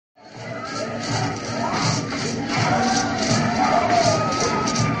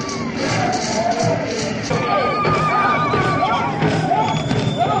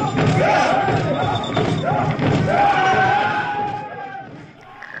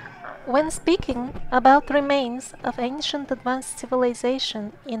When speaking about remains of ancient advanced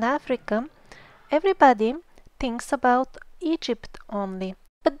civilization in Africa, everybody thinks about Egypt only.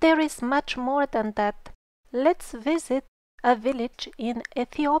 But there is much more than that. Let's visit a village in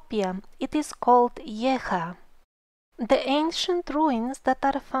Ethiopia. It is called Yeha. The ancient ruins that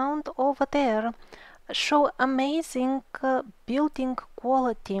are found over there show amazing building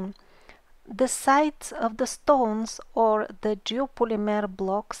quality. The sides of the stones or the geopolymer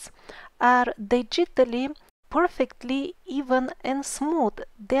blocks are digitally perfectly even and smooth.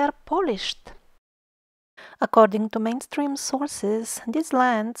 They are polished. According to mainstream sources, these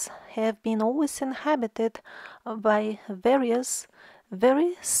lands have been always inhabited by various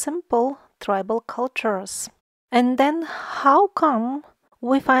very simple tribal cultures. And then how come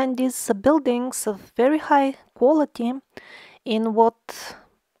we find these buildings of very high quality in what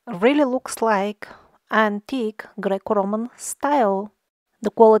really looks like antique Greco-Roman style?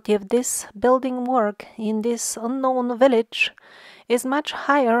 The quality of this building work in this unknown village is much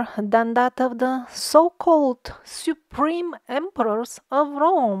higher than that of the so-called supreme emperors of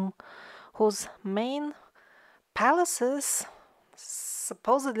Rome, whose main palaces,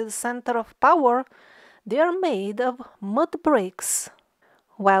 supposedly the center of power, they are made of mud bricks,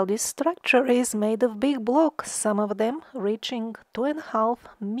 while this structure is made of big blocks, some of them reaching 2.5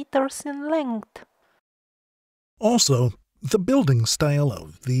 meters in length. Also, the building style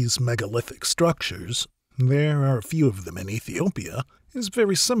of these megalithic structures, there are a few of them in Ethiopia, is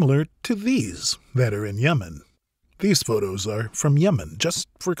very similar to these that are in Yemen. These photos are from Yemen, just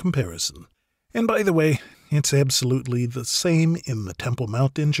for comparison. And by the way, it's absolutely the same in the Temple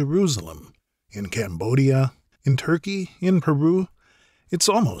Mount in Jerusalem, in Cambodia, in Turkey, in Peru. It's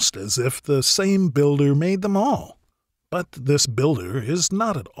almost as if the same builder made them all. But this builder is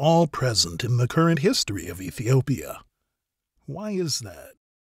not at all present in the current history of Ethiopia. Why is that?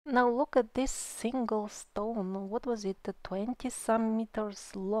 Now look at this single stone. What was it? 20-some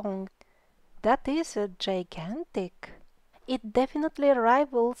meters long. That is gigantic. It definitely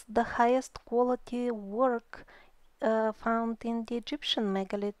rivals the highest quality work found in the Egyptian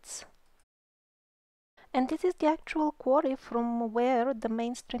megaliths. And this is the actual quarry from where the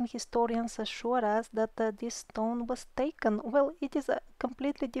mainstream historians assure us that this stone was taken. Well, it is a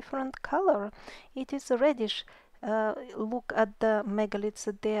completely different color. It is reddish. Look at the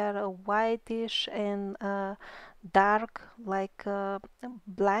megaliths. They are whitish and dark, like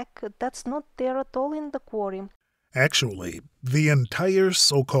black. That's not there at all in the quarry. Actually, the entire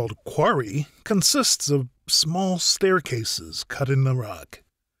so-called quarry consists of small staircases cut in the rock.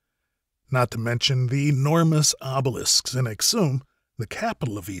 Not to mention the enormous obelisks in Aksum, the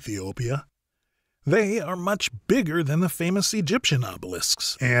capital of Ethiopia. They are much bigger than the famous Egyptian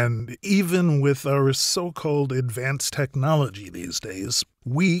obelisks, and even with our so-called advanced technology these days,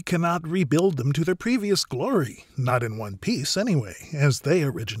 we cannot rebuild them to their previous glory, not in one piece anyway, as they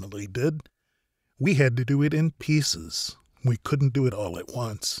originally did. We had to do it in pieces. We couldn't do it all at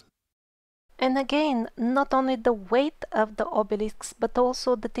once. And again, not only the weight of the obelisks, but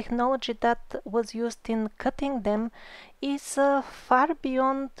also the technology that was used in cutting them is far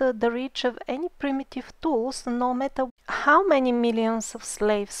beyond the reach of any primitive tools, no matter how many millions of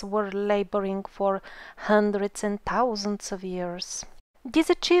slaves were laboring for hundreds and thousands of years.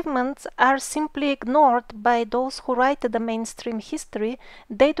 These achievements are simply ignored by those who write the mainstream history.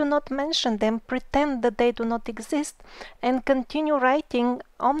 They do not mention them, pretend that they do not exist, and continue writing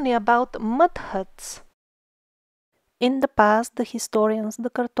only about mud huts. In the past, the historians, the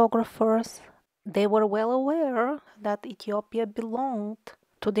cartographers, they were well aware that Ethiopia belonged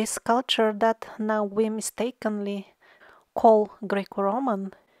to this culture that now we mistakenly call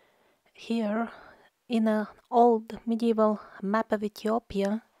Greco-Roman. Here, in an old medieval map of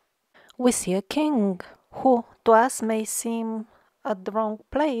Ethiopia, we see a king who to us may seem at the wrong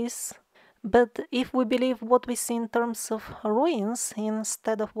place, but if we believe what we see in terms of ruins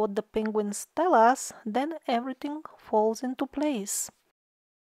instead of what the penguins tell us, then everything falls into place.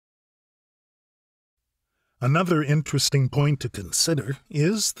 Another interesting point to consider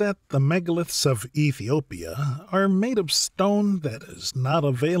is that the megaliths of Ethiopia are made of stone that is not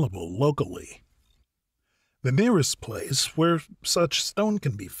available locally. The nearest place where such stone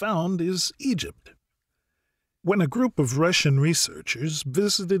can be found is Egypt. When a group of Russian researchers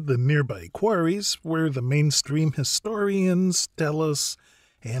visited the nearby quarries where the mainstream historians tell us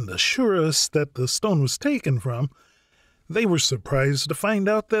and assure us that the stone was taken from, they were surprised to find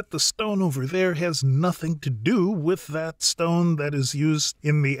out that the stone over there has nothing to do with that stone that is used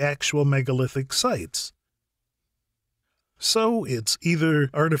in the actual megalithic sites. So it's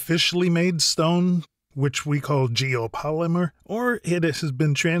either artificially made stone, which we call geopolymer, or it has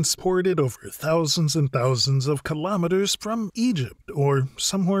been transported over thousands and thousands of kilometers from Egypt or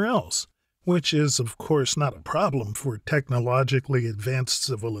somewhere else, which is, of course, not a problem for technologically advanced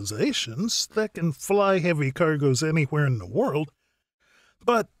civilizations that can fly heavy cargoes anywhere in the world,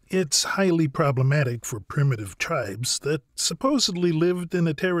 but it's highly problematic for primitive tribes that supposedly lived in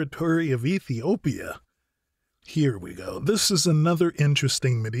a territory of Ethiopia. Here we go. This is another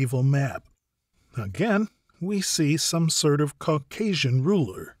interesting medieval map. Again, we see some sort of Caucasian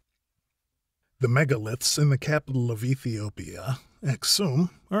ruler. The megaliths in the capital of Ethiopia, Aksum,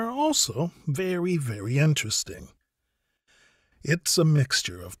 are also very, very interesting. It's a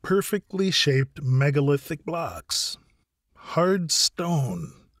mixture of perfectly shaped megalithic blocks, hard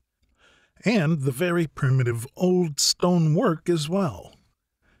stone, and the very primitive old stone work as well,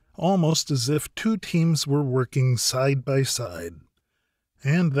 almost as if two teams were working side by side.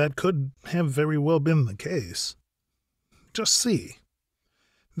 And that could have very well been the case. Just see.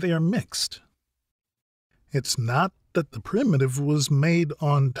 They are mixed. It's not that the primitive was made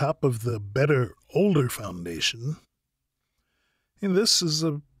on top of the better, older foundation. And this is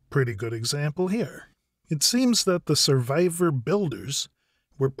a pretty good example here. It seems that the survivor builders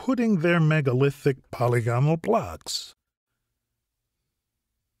were putting their megalithic polygonal blocks.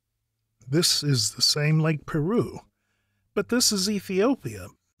 This is the same like Peru, but this is Ethiopia,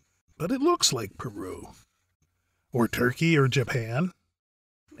 but it looks like Peru. Or Turkey or Japan.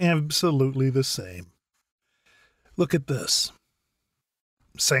 Absolutely the same. Look at this.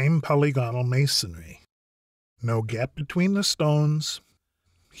 Same polygonal masonry. No gap between the stones.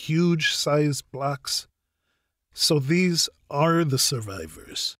 Huge sized blocks. So these are the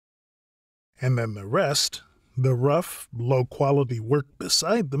survivors. And then the rest, the rough, low-quality work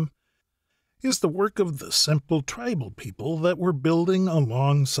beside them, is the work of the simple tribal people that were building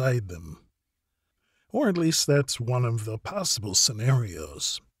alongside them. Or at least that's one of the possible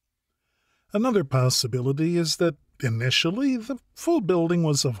scenarios. Another possibility is that initially the full building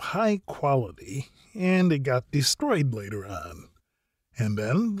was of high quality and it got destroyed later on. And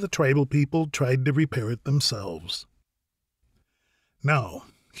then the tribal people tried to repair it themselves. Now,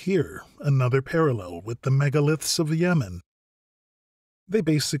 here, another parallel with the megaliths of Yemen. They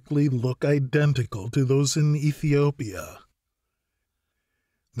basically look identical to those in Ethiopia.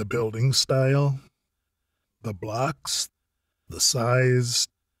 The building style, the blocks, the size,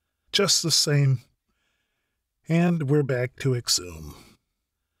 just the same. And we're back to Aksum.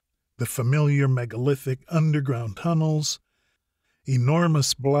 The familiar megalithic underground tunnels,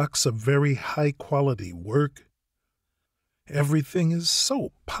 enormous blocks of very high-quality work. Everything is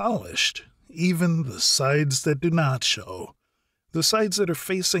so polished, even the sides that do not show. The sides that are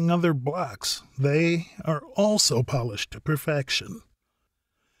facing other blocks, they are also polished to perfection.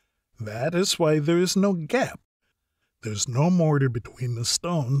 That is why there is no gap. There's no mortar between the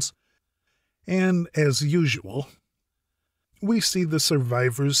stones. And, as usual, we see the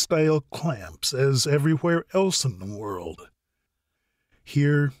survivors-style clamps as everywhere else in the world.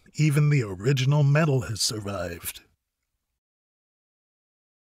 Here, even the original metal has survived.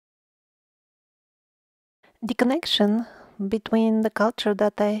 The connection between the culture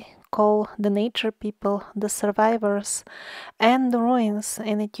that I call the nature people, the survivors, and the ruins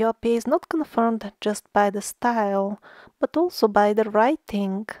in Ethiopia is not confirmed just by the style, but also by the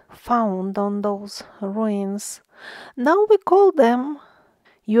writing found on those ruins. Now we call them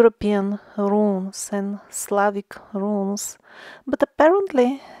European runes and Slavic runes, but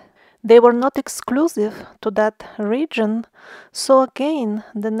apparently they were not exclusive to that region, so again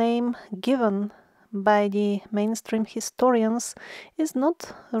the name given by the mainstream historians is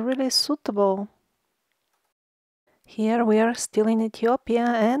not really suitable. Here we are still in Ethiopia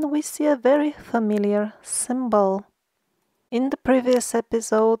and we see a very familiar symbol. In the previous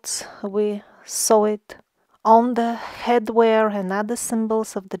episodes we saw it on the headwear and other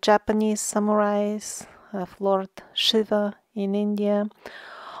symbols of the Japanese samurais, of Lord Shiva in India,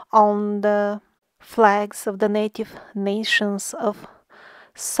 on the flags of the native nations of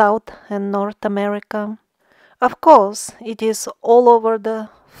South and North America. Of course, it is all over the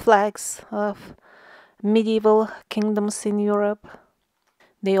flags of medieval kingdoms in Europe.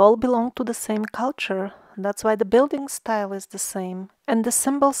 They all belong to the same culture. That's why the building style is the same, and the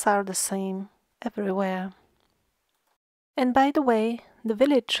symbols are the same everywhere. And by the way, the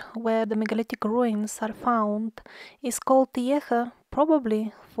village where the megalithic ruins are found is called Tieja,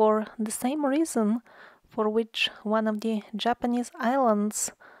 probably for the same reason for which one of the Japanese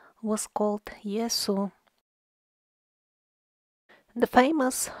islands was called Yesu. The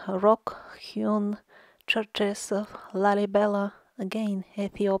famous rock-hewn churches of Lalibela, again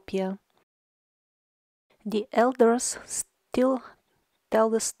Ethiopia. the elders still tell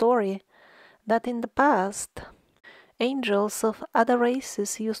the story that in the past, angels of other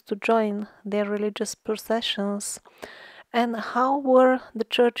races used to join their religious processions. And how were the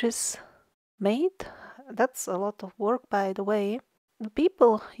churches made? That's a lot of work, by the way. The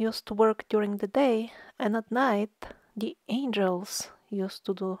people used to work during the day, and at night, the angels used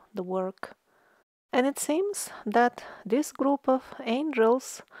to do the work. And it seems that this group of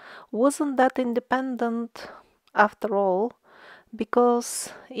angels wasn't that independent after all,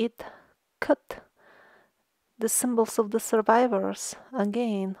 because it cut the symbols of the survivors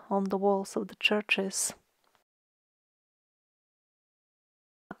again on the walls of the churches.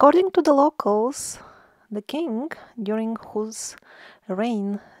 According to the locals, the king, during whose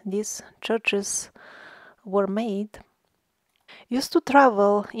reign these churches were made, used to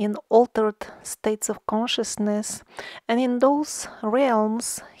travel in altered states of consciousness, and in those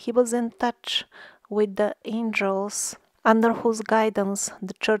realms he was in touch with the angels under whose guidance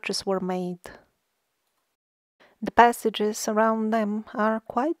the churches were made. The passages around them are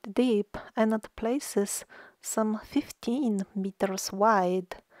quite deep and at places some 15 meters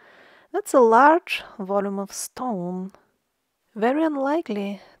wide. That's a large volume of stone, very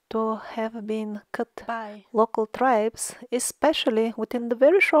unlikely to have been cut by local tribes, especially within the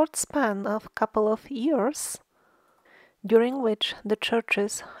very short span of a couple of years during which the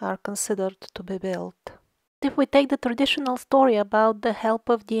churches are considered to be built. If we take the traditional story about the help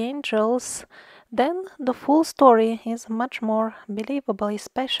of the angels, then the full story is much more believable,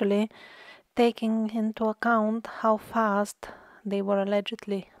 especially taking into account how fast they were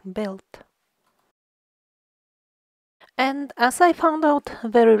allegedly built. And as I found out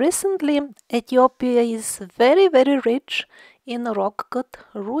very recently, Ethiopia is very, very rich in rock-cut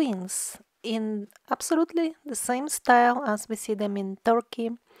ruins in absolutely the same style as we see them in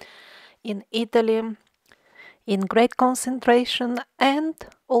Turkey, in Italy, in great concentration, and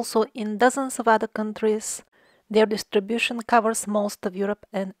also in dozens of other countries. Their distribution covers most of Europe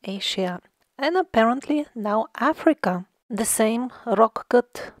and Asia, and apparently now Africa. The same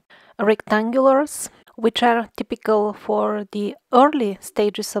rock-cut rectangulars, which are typical for the early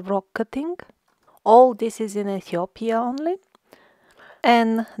stages of rock cutting. All this is in Ethiopia only.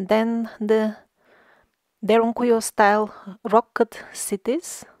 And then the Derunkuyo style rock cut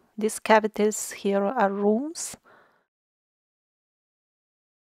cities. These cavities here are rooms.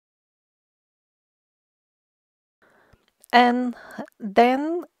 And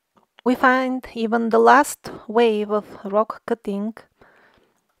then we find even the last wave of rock cutting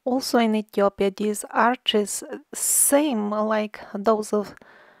also in Ethiopia. These arches, same like those of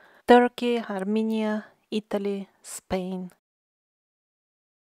Turkey, Armenia, Italy, Spain.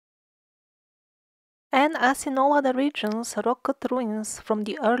 And as in all other regions, rock-cut ruins from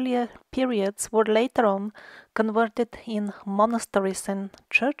the earlier periods were later on converted in monasteries and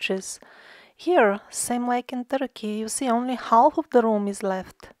churches. Here, same like in Turkey, you see only half of the room is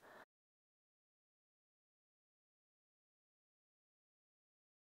left.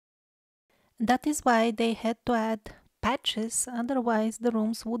 That is why they had to add patches, otherwise the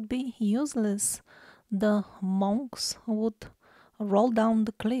rooms would be useless. The monks would roll down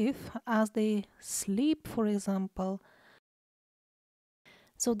the cliff as they sleep, for example.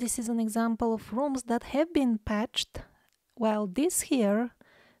 So this is an example of rooms that have been patched, while this here,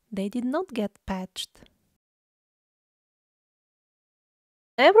 they did not get patched.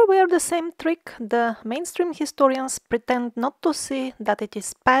 Everywhere the same trick. The mainstream historians pretend not to see that it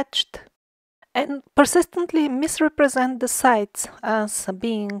is patched and persistently misrepresent the sites as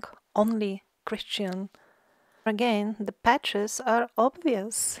being only Christian. Again, the patches are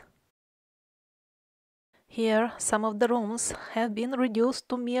obvious. Here, some of the rooms have been reduced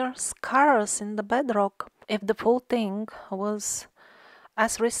to mere scars in the bedrock. If the full thing was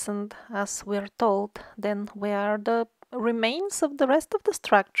as recent as we're told, then where are the remains of the rest of the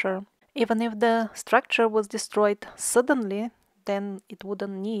structure? Even if the structure was destroyed suddenly, then it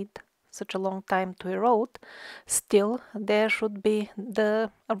wouldn't need such a long time to erode. Still, there should be the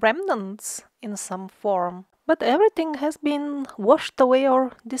remnants in some form. But everything has been washed away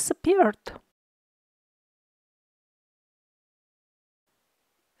or disappeared.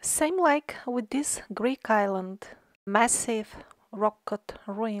 Same like with this Greek island. Massive rock-cut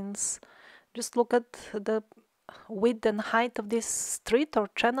ruins. Just look at the width and height of this street or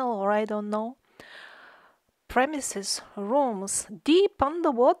channel, or I don't know. Premises, rooms, deep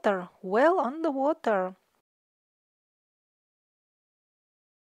underwater, well underwater.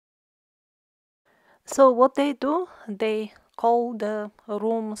 So what they do, they call the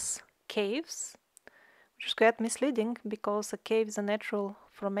rooms caves, which is quite misleading because a cave is a natural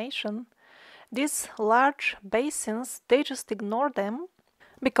formation. these large basins, they just ignore them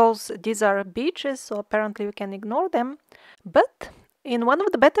because these are beaches, so apparently we can ignore them. But in one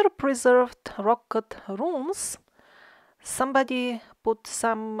of the better preserved rock-cut ruins, somebody put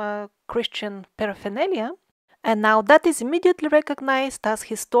some Christian paraphernalia, and now that is immediately recognized as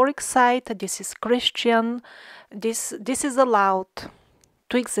historic site. This is Christian. This is allowed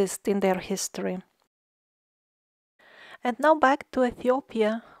to exist in their history. And now back to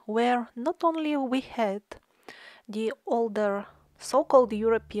Ethiopia, where not only we had the older so-called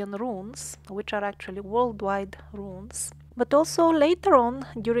European runes, which are actually worldwide runes, but also later on,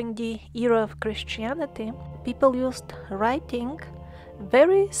 during the era of Christianity, people used writing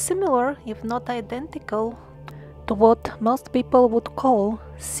very similar, if not identical, to what most people would call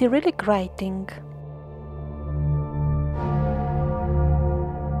Cyrillic writing.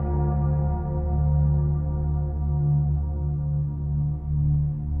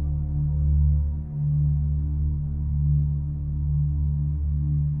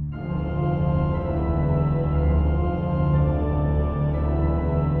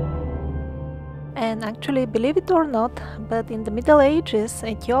 And actually, believe it or not, but in the Middle Ages,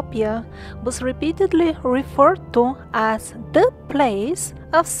 Ethiopia was repeatedly referred to as the place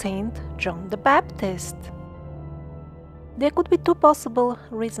of Saint John the Baptist. There could be two possible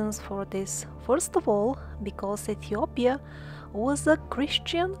reasons for this. First of all, because Ethiopia was a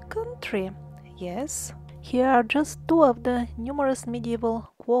Christian country. Yes, here are just two of the numerous medieval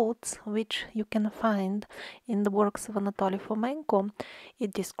quotes which you can find in the works of Anatoly Fomenko.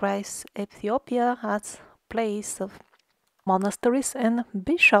 It describes Ethiopia as a place of monasteries and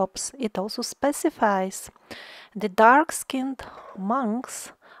bishops. It also specifies the dark-skinned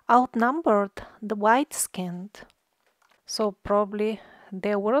monks outnumbered the white-skinned. So probably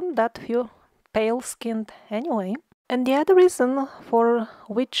there weren't that few pale-skinned anyway. And the other reason for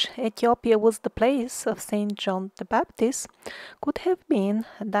which Ethiopia was the place of Saint John the Baptist could have been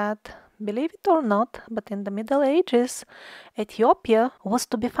that, believe it or not, but in the Middle Ages, Ethiopia was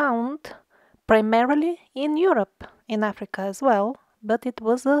to be found primarily in Europe, in Africa as well, but it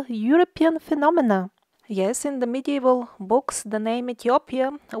was a European phenomena. Yes, in the medieval books, the name Ethiopia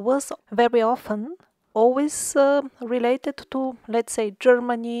was very often always related to, let's say,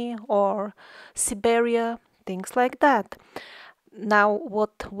 Germany or Siberia, things like that. Now,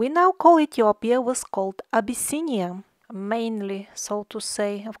 what we now call Ethiopia was called Abyssinia, mainly, so to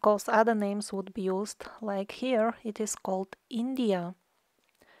say. Of course, other names would be used, like here it is called India,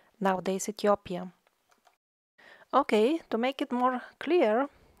 nowadays Ethiopia. Okay, to make it more clear,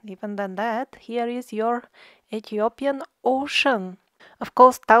 even than that, here is your Ethiopian Ocean. Of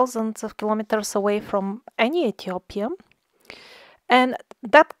course, thousands of kilometers away from any Ethiopia. And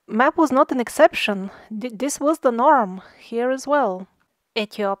that map was not an exception. This was the norm here as well.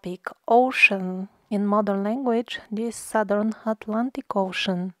 Ethiopic Ocean. In modern language, this Southern Atlantic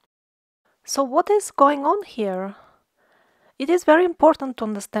Ocean. So what is going on here? It is very important to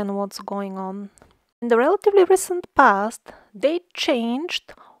understand what's going on. In the relatively recent past, they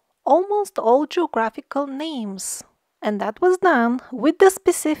changed almost all geographical names. And that was done with the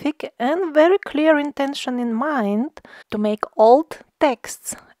specific and very clear intention in mind to make old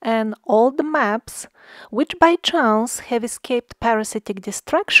texts and old maps, which by chance have escaped parasitic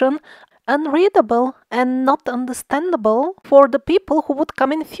destruction, unreadable and not understandable for the people who would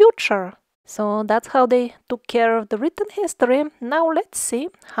come in future. So that's how they took care of the written history. Now let's see,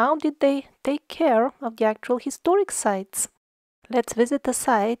 how did they take care of the actual historic sites? Let's visit a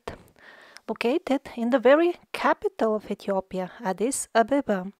site located in the very capital of Ethiopia, Addis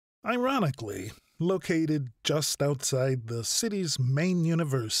Ababa. Ironically, located just outside the city's main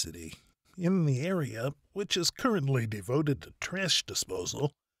university, in the area which is currently devoted to trash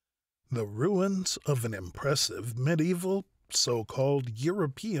disposal, the ruins of an impressive medieval, so-called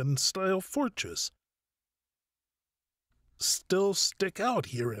European-style fortress still stick out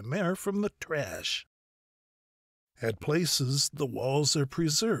here and there from the trash. At places, the walls are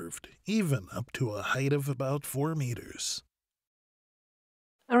preserved, even up to a height of about 4 meters.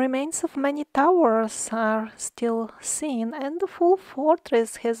 Remains of many towers are still seen, and the full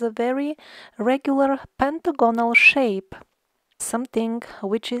fortress has a very regular pentagonal shape, something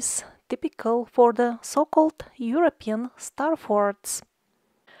which is typical for the so-called European star forts.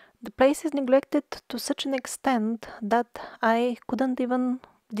 The place is neglected to such an extent that I couldn't even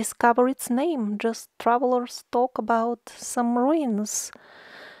discover its name. Just travelers talk about some ruins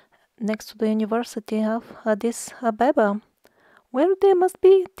next to the University of Addis Ababa, where they must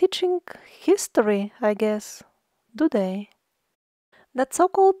be teaching history, I guess. Do they? That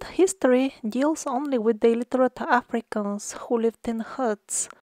so-called history deals only with the illiterate Africans who lived in huts,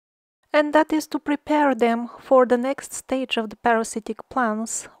 And that is to prepare them for the next stage of the parasitic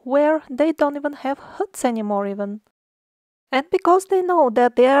plants, where they don't even have huts anymore even. And because they know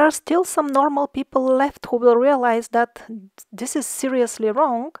that there are still some normal people left who will realize that this is seriously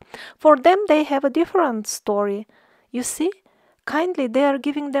wrong, for them they have a different story. You see? Kindly they are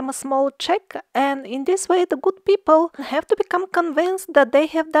giving them a small check, and in this way the good people have to become convinced that they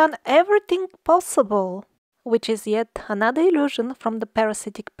have done everything possible. Which is yet another illusion from the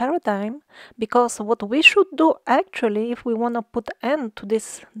parasitic paradigm, because what we should do actually if we want to put end to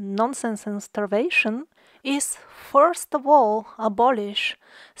this nonsense and starvation is first of all abolish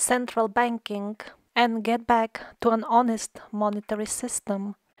central banking and get back to an honest monetary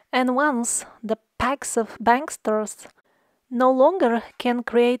system. And once the packs of banksters no longer can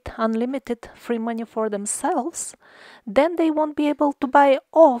create unlimited free money for themselves, then they won't be able to buy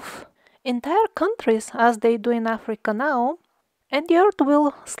off entire countries as they do in Africa now, and the earth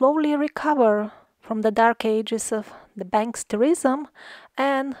will slowly recover from the dark ages of the banksterism,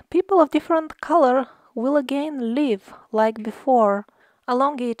 and people of different color will again live like before,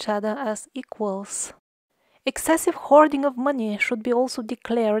 along each other as equals. Excessive hoarding of money should be also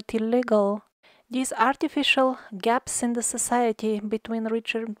declared illegal. These artificial gaps in the society between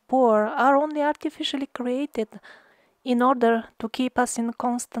rich and poor are only artificially created in order to keep us in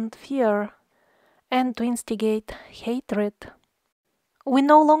constant fear and to instigate hatred. We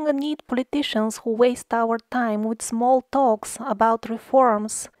no longer need politicians who waste our time with small talks about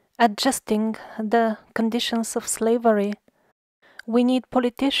reforms, adjusting the conditions of slavery. We need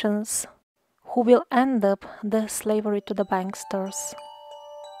politicians who will end up the slavery to the banksters.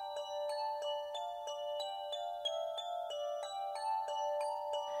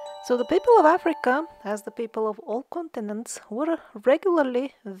 So the people of Africa, as the people of all continents, were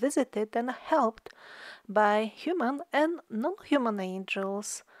regularly visited and helped by human and non-human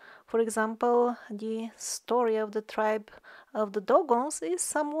angels. For example, the story of the tribe of the Dogons is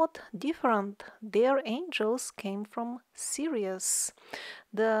somewhat different. Their angels came from Sirius,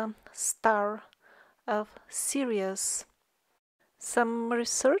 the star of Sirius. Some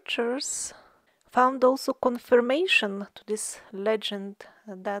researchers found also confirmation to this legend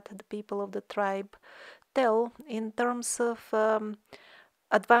that the people of the tribe tell in terms of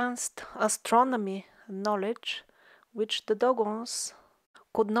advanced astronomy knowledge, which the Dogons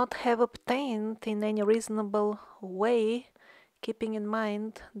could not have obtained in any reasonable way, keeping in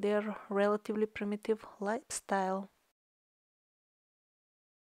mind their relatively primitive lifestyle.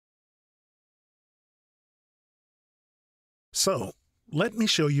 So, let me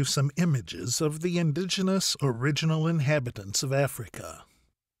show you some images of the indigenous original inhabitants of Africa.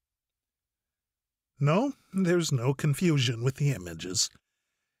 No, there's no confusion with the images.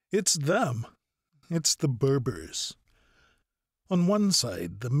 It's them. It's the Berbers. On one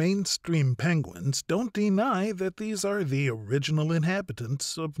side, the mainstream penguins don't deny that these are the original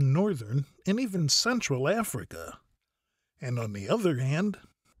inhabitants of northern and even central Africa. And on the other hand,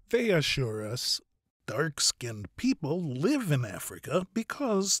 they assure us dark-skinned people live in Africa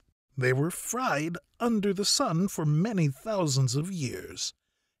because they were fried under the sun for many thousands of years,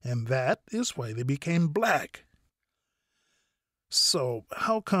 and that is why they became black. So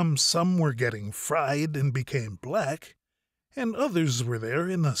how come some were getting fried and became black, and others were there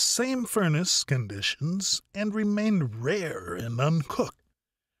in the same furnace conditions and remained rare and uncooked?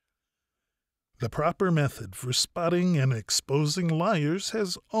 The proper method for spotting and exposing liars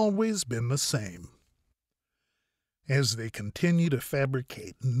has always been the same. As they continue to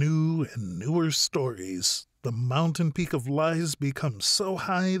fabricate new and newer stories, the mountain peak of lies becomes so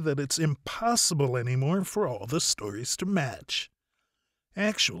high that it's impossible anymore for all the stories to match.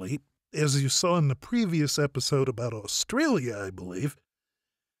 Actually, as you saw in the previous episode about Australia, I believe,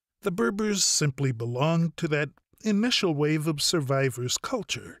 the Berbers simply belonged to that initial wave of survivors'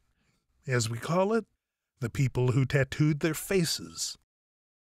 culture. As we call it, the people who tattooed their faces.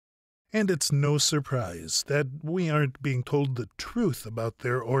 And it's no surprise that we aren't being told the truth about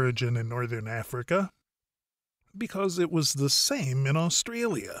their origin in northern Africa, because it was the same in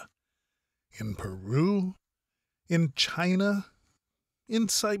Australia, in Peru, in China, in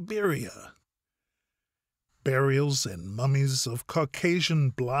Siberia. Burials and mummies of Caucasian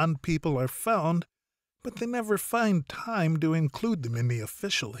blonde people are found, but they never find time to include them in the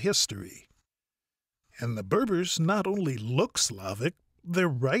official history. And the Berbers not only look Slavic, their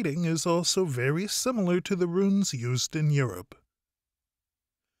writing is also very similar to the runes used in Europe.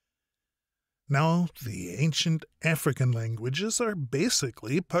 Now, the ancient African languages are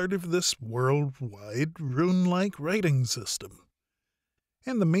basically part of this worldwide rune-like writing system.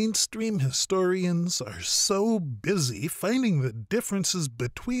 And the mainstream historians are so busy finding the differences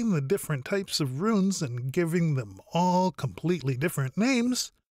between the different types of runes and giving them all completely different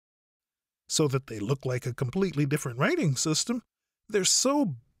names, so that they look like a completely different writing system. They're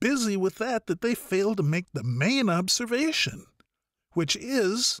so busy with that they fail to make the main observation, which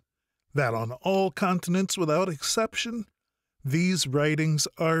is that on all continents without exception, these writings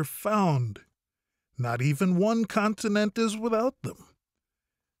are found. Not even one continent is without them.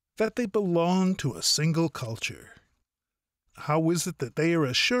 That they belong to a single culture. How is it that they are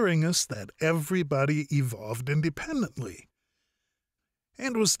assuring us that everybody evolved independently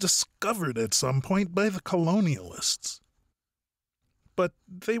and was discovered at some point by the colonialists? But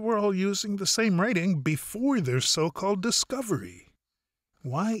they were all using the same writing before their so-called discovery.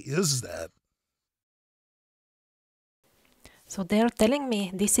 Why is that? So they're telling me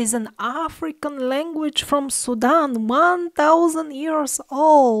this is an African language from Sudan, 1,000 years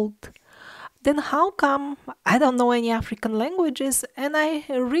old. Then how come I don't know any African languages and I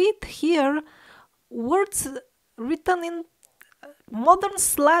read here words written in modern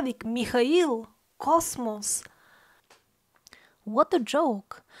Slavic, Mikhail, Cosmos? What a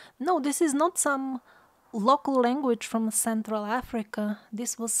joke. No, this is not some local language from Central Africa.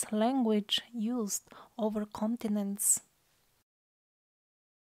 This was language used over continents.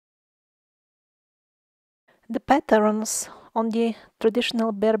 The patterns on the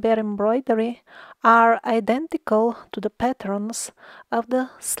traditional Berber embroidery are identical to the patterns of the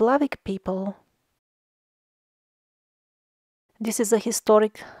Slavic people. This is a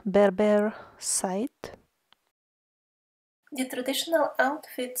historic Berber site. The traditional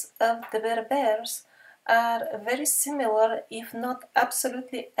outfits of the Berbers are very similar, if not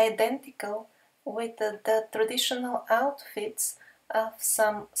absolutely identical, with the traditional outfits of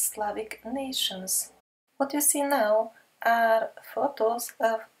some Slavic nations. What you see now are photos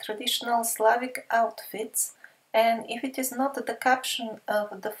of traditional Slavic outfits, and if it is not the caption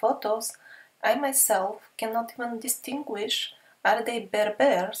of the photos, I myself cannot even distinguish are they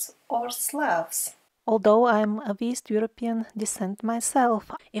Berbers or Slavs. Although I'm of East European descent myself,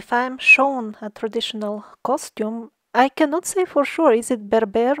 if I'm shown a traditional costume, I cannot say for sure is it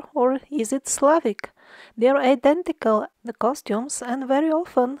Berber or is it Slavic. They are identical, the costumes, and very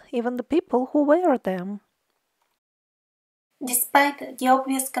often even the people who wear them. Despite the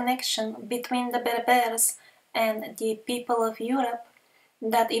obvious connection between the Berbers and the people of Europe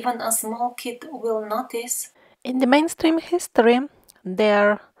that even a small kid will notice, in the mainstream history they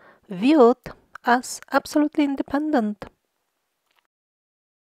are viewed as absolutely independent.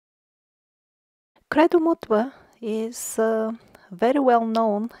 Credo Mutwa is a very well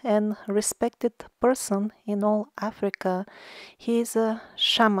known and respected person in all Africa. He is a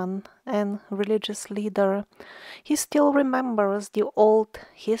shaman and religious leader. He still remembers the old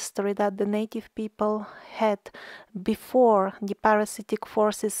history that the native people had before the parasitic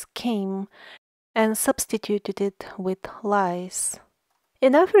forces came and substituted it with lies.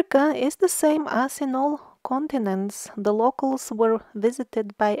 In Africa, it's the same as in all continents. The locals were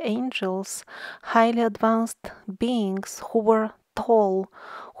visited by angels, highly advanced beings who were tall,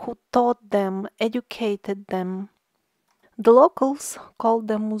 who taught them, educated them. The locals called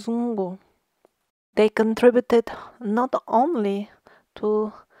them Muzungu. They contributed not only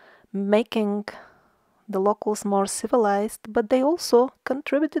to making the locals more civilized, but they also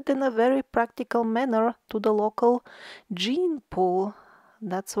contributed in a very practical manner to the local gene pool.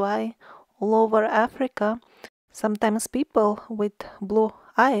 That's why all over Africa, sometimes people with blue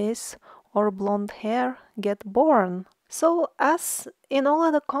eyes or blonde hair get born. So, as in all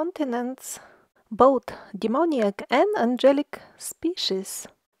other continents, both demoniac and angelic species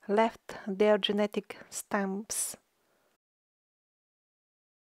left their genetic stamps.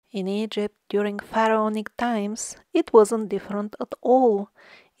 In Egypt, during pharaonic times, it wasn't different at all.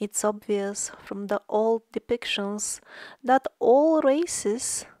 It's obvious from the old depictions that all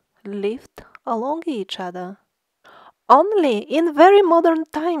races lived along each other. Only in very modern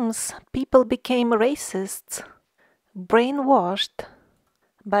times people became racists, brainwashed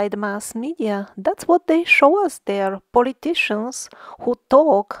by the mass media. That's what they show us there. Politicians who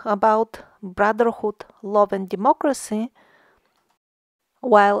talk about brotherhood, love and democracy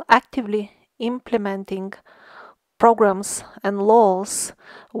while actively implementing programs and laws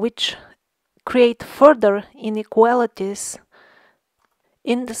which create further inequalities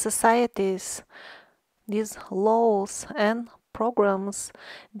in the societies. These laws and programs,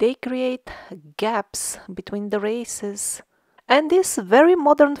 they create gaps between the races. And this very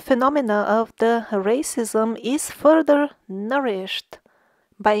modern phenomena of the racism is further nourished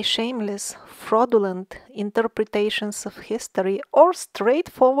by shameless, fraudulent interpretations of history or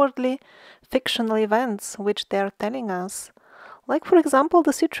straightforwardly fictional events which they are telling us. Like, for example,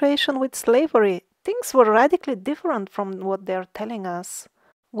 the situation with slavery. Things were radically different from what they are telling us.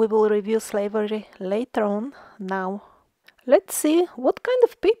 We will review slavery later on. Now, let's see what kind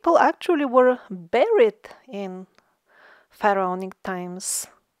of people actually were buried in pharaonic times.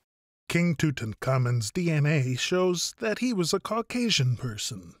 King Tutankhamun's DNA shows that he was a Caucasian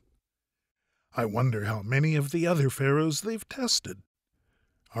person. I wonder how many of the other pharaohs they've tested.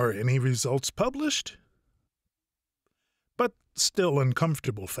 Are any results published? But still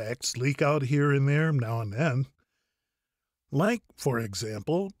uncomfortable facts leak out here and there now and then. Like, for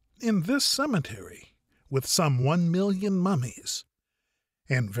example, in this cemetery, with some 1 million mummies.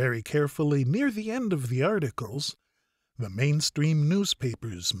 And very carefully near the end of the articles, the mainstream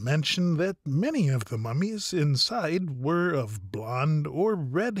newspapers mention that many of the mummies inside were of blonde or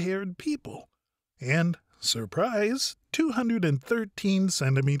red-haired people, and, surprise, 213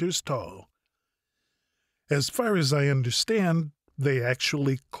 centimeters tall. As far as I understand, they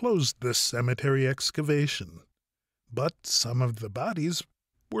actually closed this cemetery excavation, but some of the bodies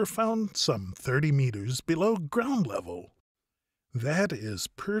were found some 30 meters below ground level. That is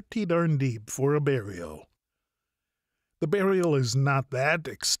pretty darn deep for a burial. The burial is not that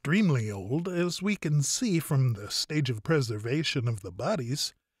extremely old, as we can see from the stage of preservation of the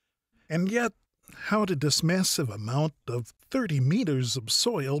bodies. And yet, how did this massive amount of 30 meters of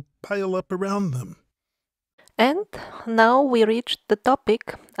soil pile up around them? And now we reached the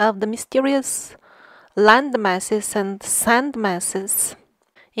topic of the mysterious land masses and sand masses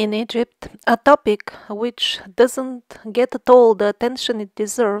in Egypt, a topic which doesn't get at all the attention it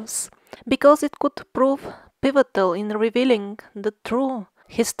deserves, because it could prove pivotal in revealing the true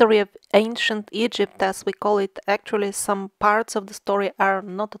history of ancient Egypt, as we call it. Actually, some parts of the story are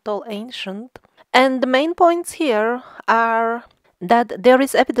not at all ancient. And the main points here are that there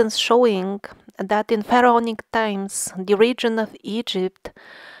is evidence showing that in pharaonic times the region of Egypt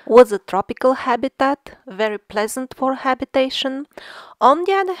was a tropical habitat, very pleasant for habitation. On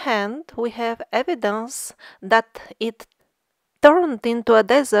the other hand, we have evidence that it turned into a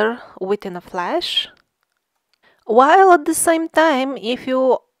desert within a flash. While at the same time, if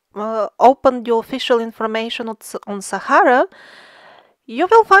you open the official information on Sahara, you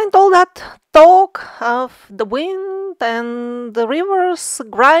will find all that talk of the wind and the rivers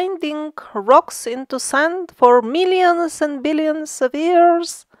grinding rocks into sand for millions and billions of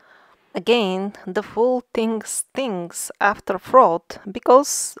years. Again, the full thing stinks after fraud,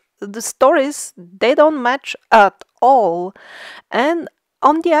 because the stories, they don't match at all. And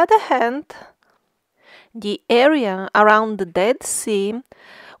on the other hand, the area around the Dead Sea,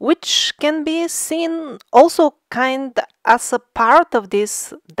 which can be seen also kind as a part of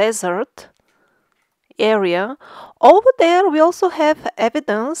this desert area, over there we also have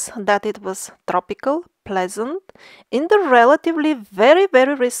evidence that it was tropical, pleasant, in the relatively very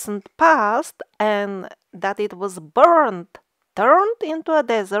recent past, and that it was burned, turned into a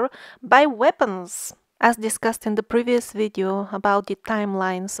desert by weapons, as discussed in the previous video about the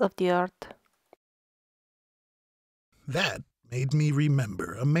timelines of the Earth. That made me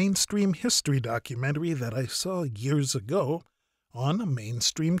remember a mainstream history documentary that I saw years ago on a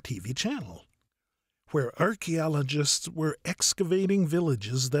mainstream TV channel, where archaeologists were excavating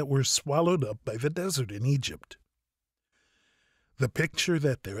villages that were swallowed up by the desert in Egypt. The picture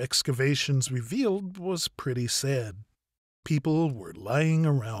that their excavations revealed was pretty sad. People were lying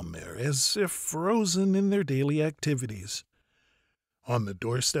around there as if frozen in their daily activities, on the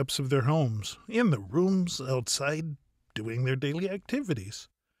doorsteps of their homes, in the rooms outside, doing their daily activities.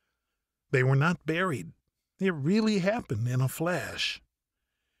 They were not buried. It really happened in a flash.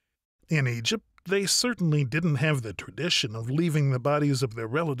 In Egypt, they certainly didn't have the tradition of leaving the bodies of their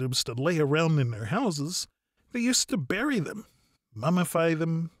relatives to lay around in their houses. They used to bury them, mummify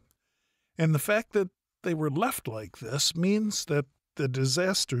them, and the fact that they were left like this means that the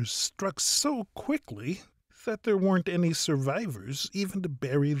disasters struck so quickly that there weren't any survivors even to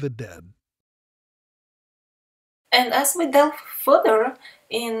bury the dead. And as we delve further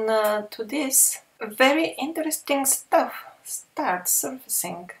into this, very interesting stuff starts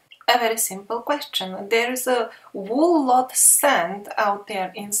surfacing. A very simple question. There is a whole lot of sand out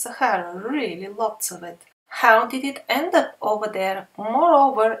there in Sahara, really lots of it. How did it end up over there,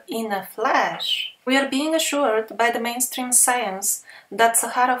 moreover in a flash? We are being assured by the mainstream science that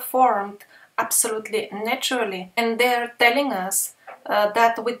Sahara formed absolutely naturally, and they are telling us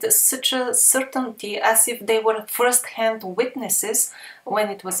that with such a certainty, as if they were first-hand witnesses when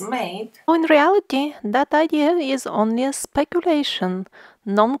it was made. In reality, that idea is only a speculation.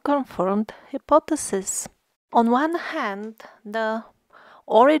 non-confirmed hypotheses. On one hand, the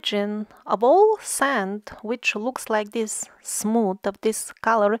origin of all sand, which looks like this, smooth, of this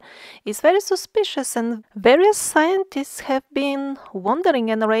color, is very suspicious, and various scientists have been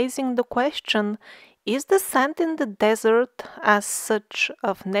wondering and raising the question, is the sand in the desert as such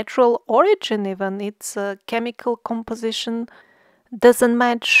of natural origin? Even its chemical composition doesn't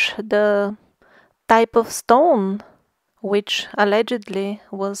match the type of stone which allegedly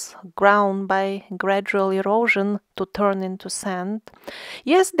was ground by gradual erosion to turn into sand.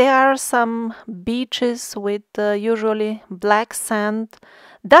 Yes, there are some beaches with usually black sand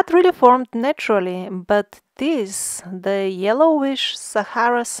that really formed naturally, but these, the yellowish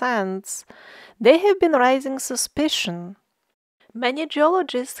Sahara sands, they have been raising suspicion. Many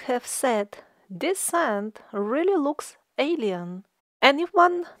geologists have said this sand really looks alien. And if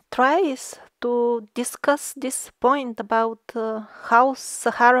one tries to discuss this point about how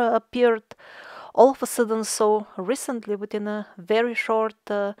Sahara appeared all of a sudden so recently within a very short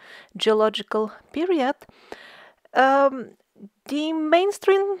geological period, the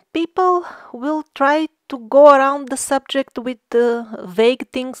mainstream people will try to go around the subject with vague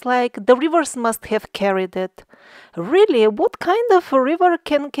things like the rivers must have carried it. Really, what kind of a river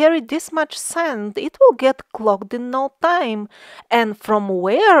can carry this much sand? It will get clogged in no time. And from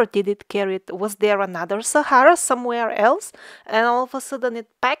where did it carry it? Was there another Sahara somewhere else? And all of a sudden it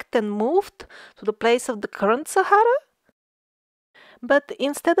packed and moved to the place of the current Sahara? But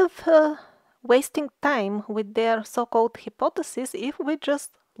instead of wasting time with their so-called hypothesis, if we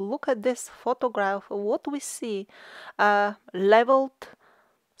just look at this photograph, what we see, a leveled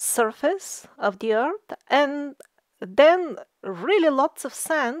surface of the earth and then really lots of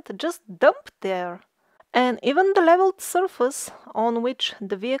sand just dumped there. And even the leveled surface on which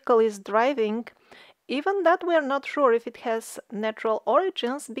the vehicle is driving, even that we are not sure if it has natural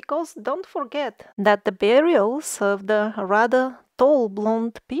origins, because don't forget that the burials of the rather tall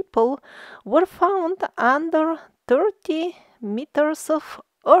blonde people were found under 30 meters of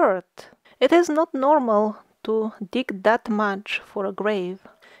earth. It is not normal to dig that much for a grave.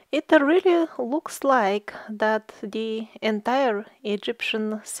 It really looks like that the entire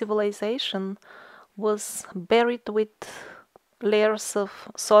Egyptian civilization was buried with layers of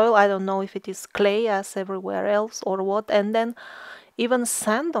soil. I don't know if it is clay as everywhere else or what, and then even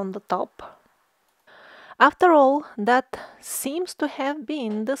sand on the top. After all, that seems to have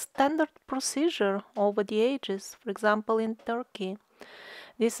been the standard procedure over the ages. For example, in Turkey,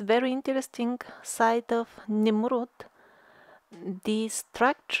 this very interesting site of Nimrud, the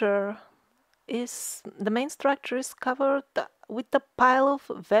main structure is covered with a pile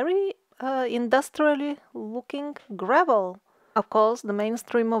of very industrially looking gravel. Of course, the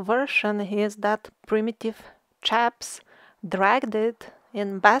mainstream version is that primitive chaps dragged it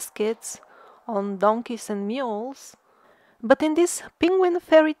in baskets on donkeys and mules. But in this penguin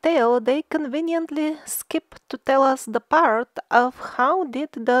fairy tale, they conveniently skip to tell us the part of how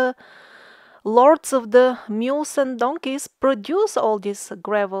did the lords of the mules and donkeys produce all this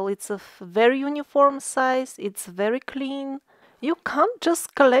gravel. It's of very uniform size, it's very clean. You can't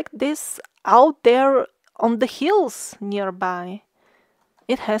just collect this out there on the hills nearby.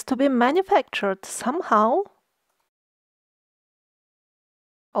 It has to be manufactured somehow.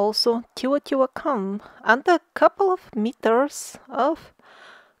 Also, Teotihuacan, and a couple of meters of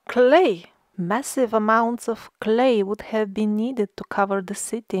clay. Massive amounts of clay would have been needed to cover the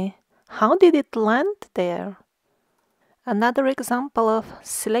city. How did it land there? Another example of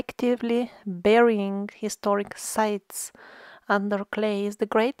selectively burying historic sites under clay is the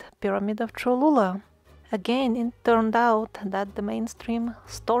Great Pyramid of Cholula. Again, it turned out that the mainstream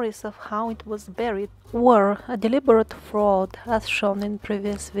stories of how it was buried were a deliberate fraud, as shown in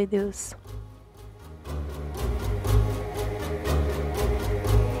previous videos.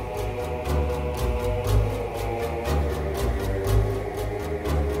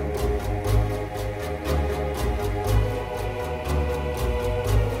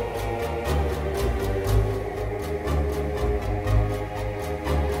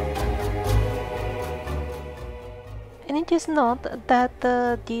 And it is not that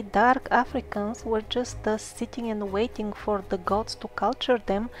the dark Africans were just sitting and waiting for the gods to culture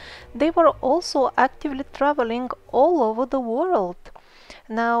them. They were also actively traveling all over the world.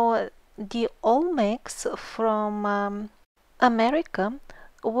 Now, the Olmecs from America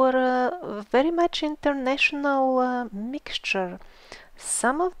were a very much international mixture.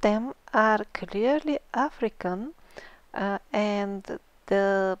 Some of them are clearly African, and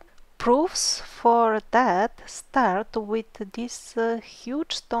the proofs for that start with these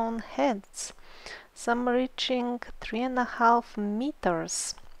huge stone heads. some reaching 3.5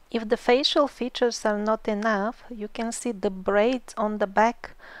 meters. If the facial features are not enough, you can see the braids on the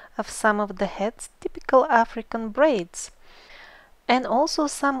back of some of the heads, typical African braids. And also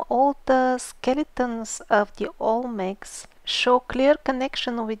some old skeletons of the Olmecs show clear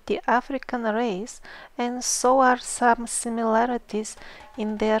connection with the African race, and so are some similarities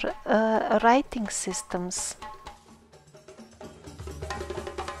in their writing systems.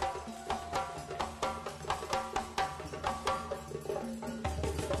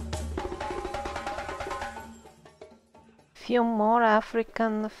 Few more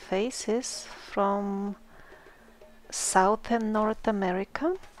African faces from South and North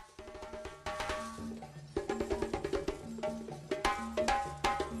America.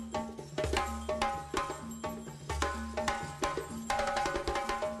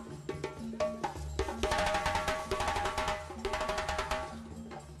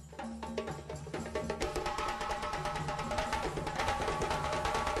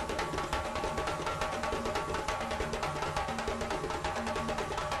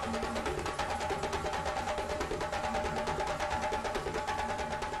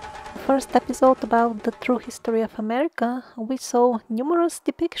 First episode about the true history of America, we saw numerous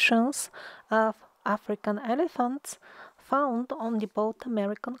depictions of African elephants found on the both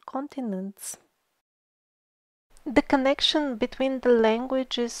American continents. The connection between the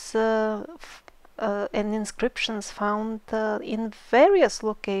languages and inscriptions found in various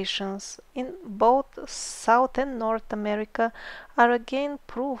locations in both South and North America are again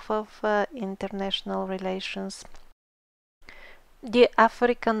proof of international relations. The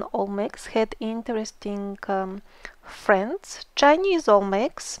African Olmecs had interesting friends, Chinese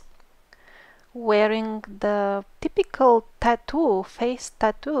Olmecs, wearing the typical tattoo, face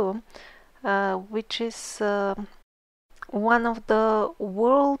tattoo, which is one of the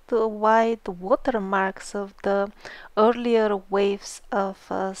worldwide watermarks of the earlier waves of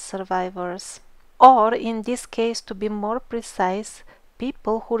survivors. Or, in this case, to be more precise,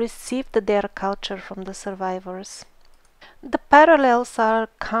 people who received their culture from the survivors. The parallels are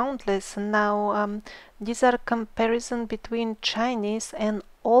countless now. These are comparison between Chinese and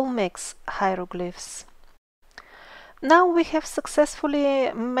Olmec's hieroglyphs. Now we have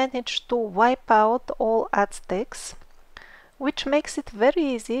successfully managed to wipe out all Aztecs, which makes it very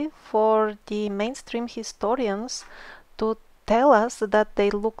easy for the mainstream historians to tell us that they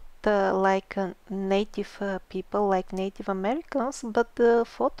looked like native people, like Native Americans, but the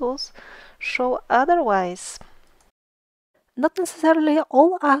photos show otherwise. Not necessarily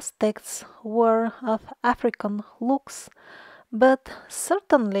all Aztecs were of African looks, but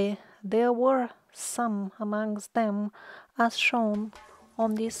certainly there were some amongst them, as shown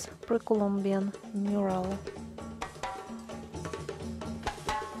on this Pre-Columbian mural.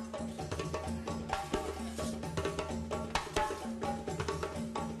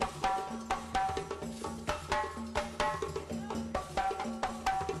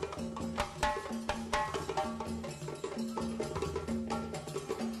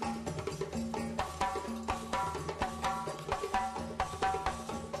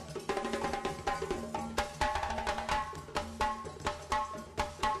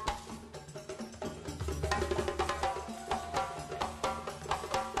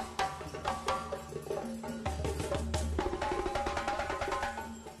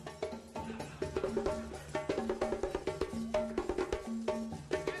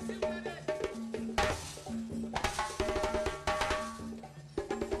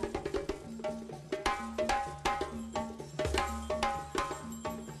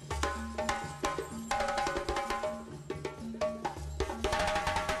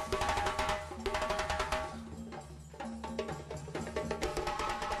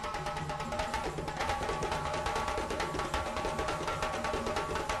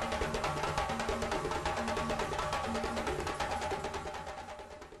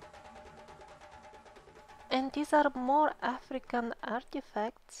 And these are more African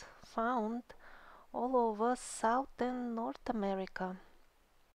artifacts found all over South and North America.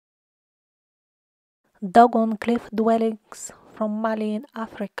 Dogon cliff dwellings from Mali in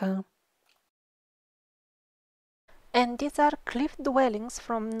Africa. And these are cliff dwellings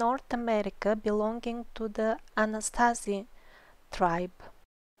from North America belonging to the Anasazi tribe.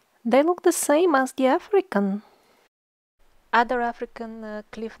 They look the same as the African. Other African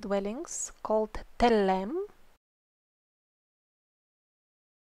cliff dwellings called Tellem.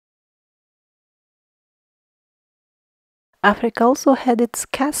 Africa also had its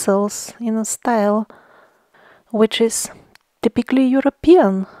castles in a style which is typically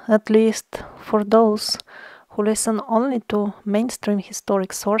European, at least for those who listen only to mainstream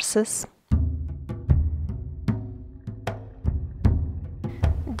historic sources.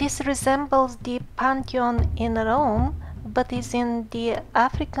 This resembles the Pantheon in Rome, but is in the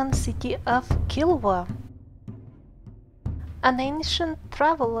African city of Kilwa. An ancient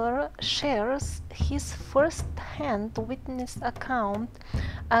traveler shares his first-hand witness account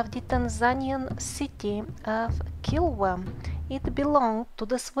of the Tanzanian city of Kilwa. It belonged to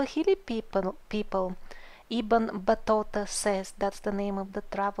the Swahili people. Ibn Battuta says that's the name of the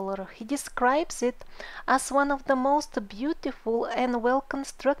traveler. He describes it as one of the most beautiful and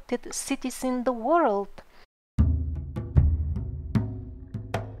well-constructed cities in the world.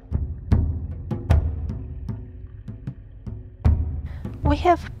 We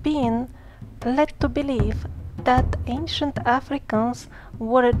have been led to believe that ancient Africans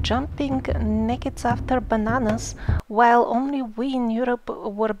were jumping naked after bananas, while only we in Europe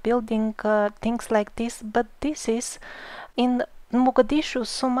were building things like this, but this is in Mogadishu,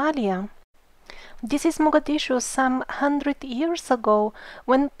 Somalia. This is Mogadishu some 100 years ago,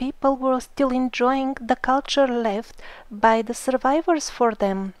 when people were still enjoying the culture left by the survivors for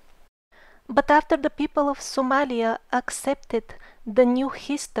them. But after the people of Somalia accepted the new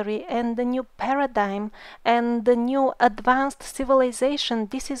history and the new paradigm and the new advanced civilization,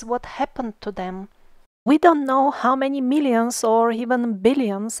 this is what happened to them. We don't know how many millions or even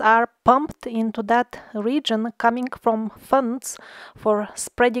billions are pumped into that region coming from funds for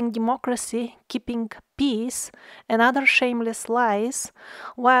spreading democracy, keeping peace, and other shameless lies,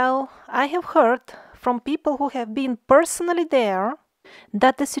 while I have heard from people who have been personally there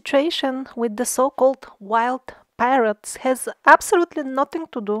that the situation with the so-called wild pirates has absolutely nothing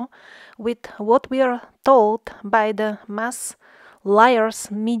to do with what we are told by the mass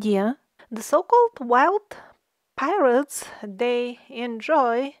liars media. The so-called wild pirates, they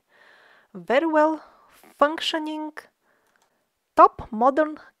enjoy very well functioning top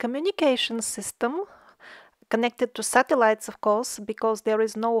modern communication system connected to satellites, of course, because there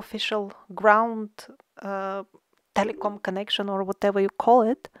is no official ground telecom connection or whatever you call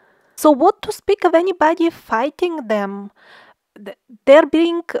it. So what to speak of anybody fighting them? They're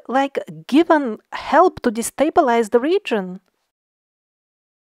being given help to destabilize the region.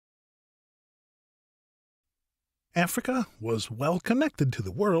 Africa was well connected to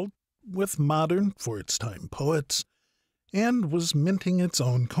the world, with modern, for its time, poets, and was minting its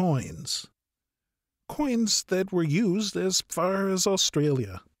own coins. Coins that were used as far as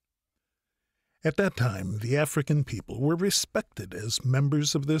Australia. At that time, the African people were respected as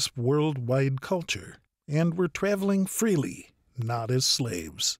members of this worldwide culture and were traveling freely, not as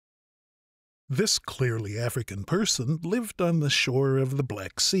slaves. This clearly African person lived on the shore of the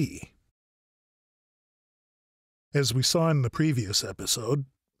Black Sea. As we saw in the previous episode,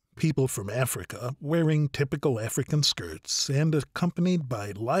 people from Africa, wearing typical African skirts and accompanied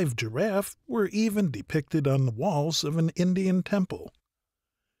by live giraffe, were even depicted on the walls of an Indian temple.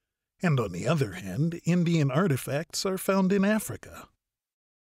 And on the other hand, Indian artifacts are found in Africa.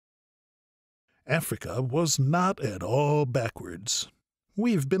 Africa was not at all backwards.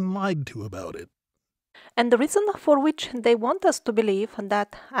 We've been lied to about it. And the reason for which they want us to believe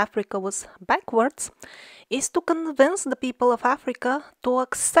that Africa was backwards is to convince the people of Africa to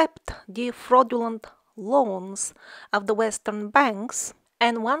accept the fraudulent loans of the Western banks.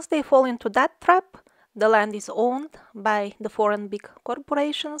 And once they fall into that trap, the land is owned by the foreign big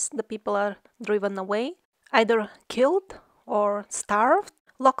corporations, the people are driven away, either killed or starved.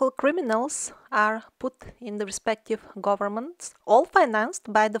 Local criminals are put in the respective governments, all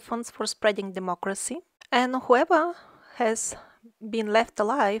financed by the funds for spreading democracy. And whoever has been left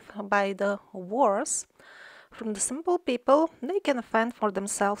alive by the wars, from the simple people, they can fend for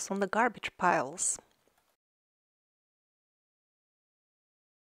themselves on the garbage piles.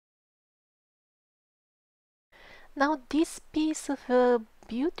 Now this piece of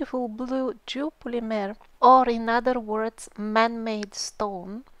beautiful blue geopolymer, or in other words man-made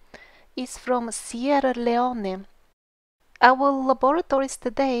stone, is from Sierra Leone. Our laboratories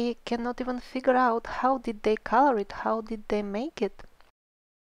today cannot even figure out how did they color it, how did they make it.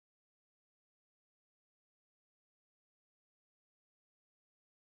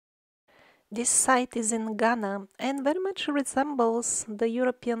 This site is in Ghana and very much resembles the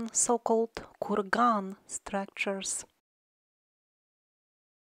European so-called kurgan structures.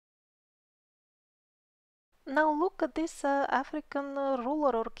 Now look at this African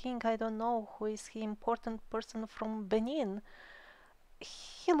ruler or king, I don't know who is he, important person from Benin.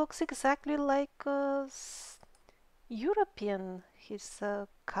 He looks exactly like European, his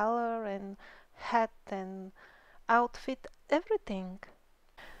color and hat and outfit, everything.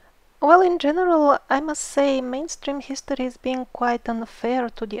 Well, in general, I must say mainstream history is being quite unfair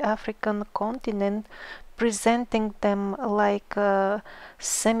to the African continent, presenting them like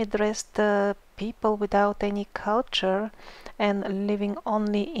semi-dressed people without any culture and living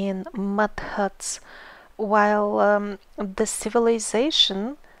only in mud huts, while the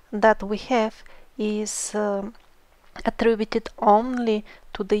civilization that we have is attributed only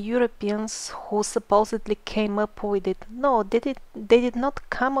to the Europeans who supposedly came up with it. No, they did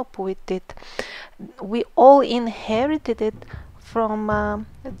not come up with it. We all inherited it from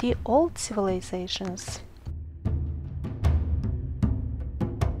the old civilizations.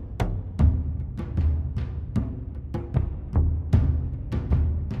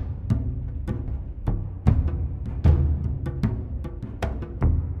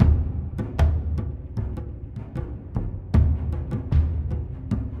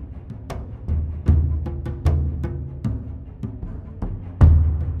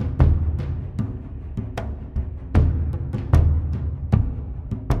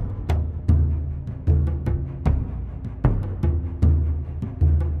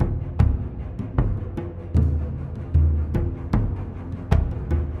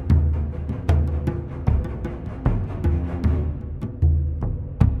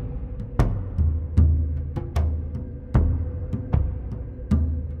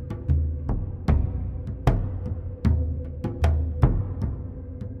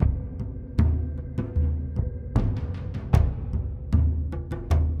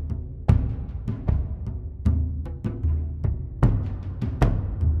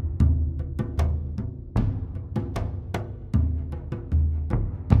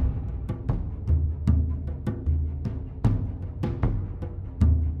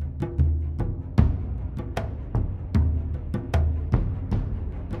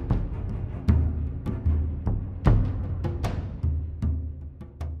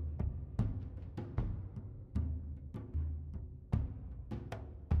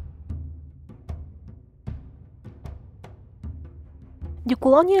 The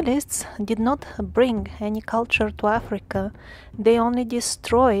colonialists did not bring any culture to Africa, they only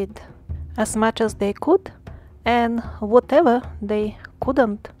destroyed as much as they could, and whatever they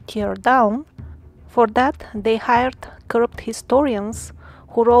couldn't tear down, for that they hired corrupt historians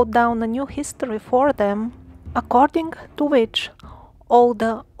who wrote down a new history for them, according to which all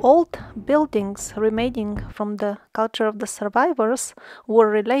the old buildings remaining from the culture of the survivors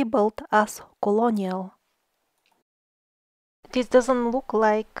were relabeled as colonial. This doesn't look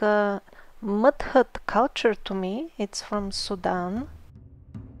like a mud hut culture to me. It's from Sudan.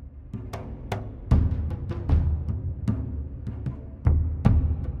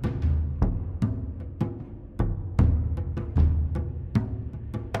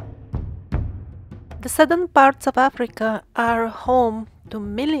 The southern parts of Africa are home to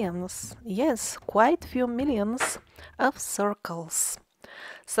millions, yes, quite few millions of circles.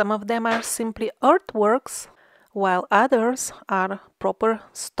 Some of them are simply earthworks, while others are proper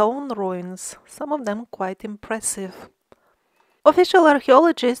stone ruins, some of them quite impressive. Official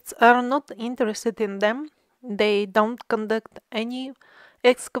archaeologists are not interested in them. They don't conduct any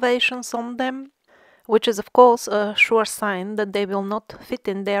excavations on them, which is of course a sure sign that they will not fit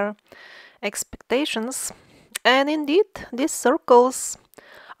in their expectations. And indeed, these circles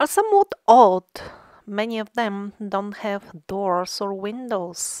are somewhat odd. Many of them don't have doors or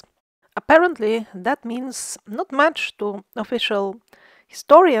windows. Apparently, that means not much to official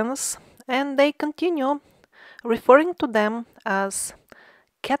historians, and they continue referring to them as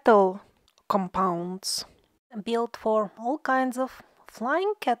cattle compounds, built for all kinds of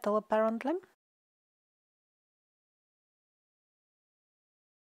flying cattle, apparently.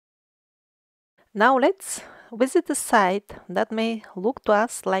 Now let's visit a site that may look to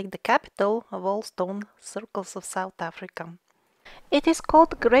us like the capital of all stone circles of South Africa. It is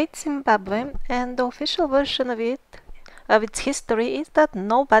called Great Zimbabwe, and the official version of its history, is that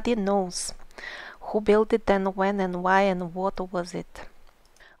nobody knows who built it and when and why and what was it.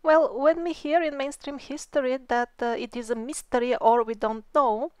 Well, when we hear in mainstream history that it is a mystery or we don't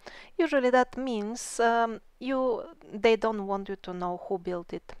know, usually that means they don't want you to know who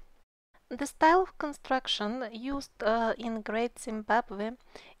built it. The style of construction used in Great Zimbabwe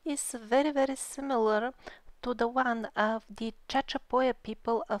is very similar to the one of the Chachapoya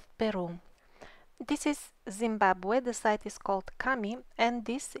people of Peru. This is Zimbabwe, the site is called Kami, and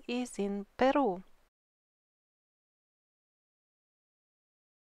this is in Peru.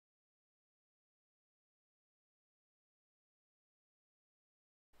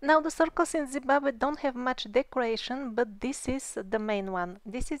 Now the circles in Zimbabwe don't have much decoration, but this is the main one.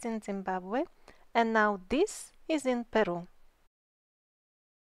 This is in Zimbabwe, and now this is in Peru.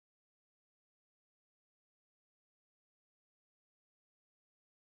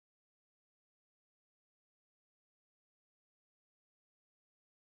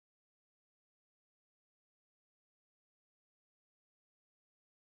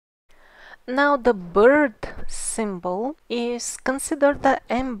 Now the bird symbol is considered the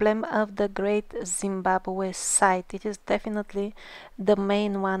emblem of the great Zimbabwe site. It is definitely the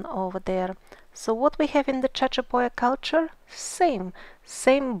main one over there. So what we have in the Chachapoya culture? Same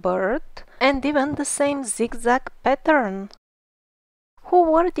bird and even the same zigzag pattern. Who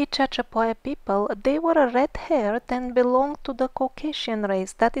were the Chachapoya people? They were red-haired and belonged to the Caucasian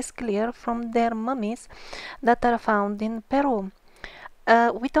race. That is clear from their mummies that are found in Peru.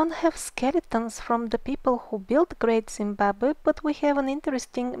 We don't have skeletons from the people who built Great Zimbabwe, but we have an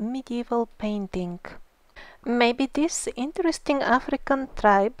interesting medieval painting. Maybe this interesting African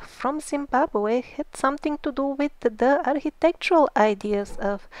tribe from Zimbabwe had something to do with the architectural ideas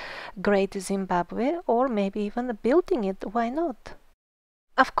of Great Zimbabwe, or maybe even building it. Why not?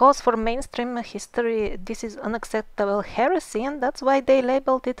 Of course, for mainstream history, this is unacceptable heresy, and that's why they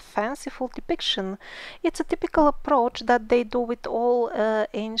labeled it fanciful depiction. It's a typical approach that they do with all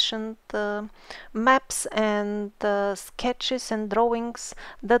ancient maps and sketches and drawings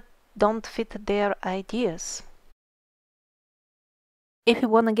that don't fit their ideas. If you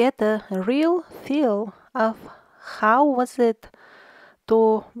want to get a real feel of how was it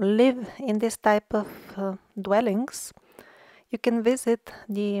to live in this type of dwellings, you can visit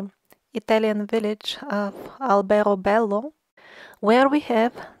the Italian village of Alberobello, where we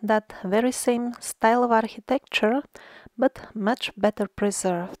have that very same style of architecture, but much better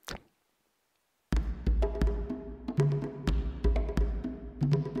preserved.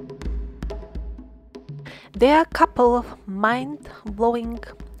 There are a couple of mind-blowing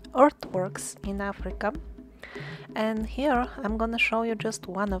earthworks in Africa, and here I'm gonna show you just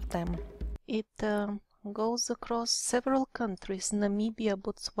one of them. It goes across several countries: Namibia,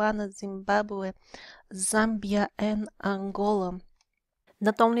 Botswana, Zimbabwe, Zambia, and Angola.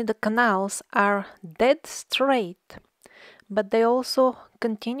 Not only the canals are dead straight, but they also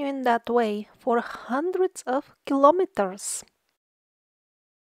continue in that way for hundreds of kilometers.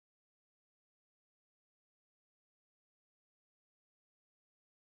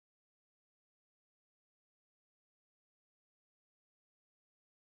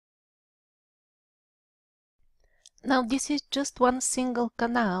 Now this is just one single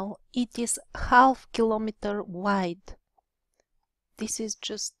canal. It is half-kilometer wide. This is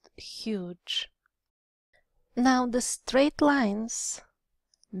just huge. Now the straight lines,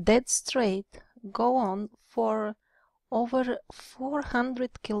 dead straight, go on for over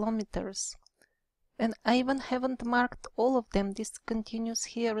 400 kilometers. And I even haven't marked all of them. This continues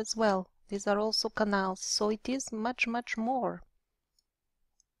here as well. These are also canals, so it is much, much more.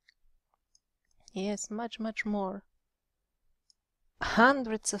 Yes, much, much more.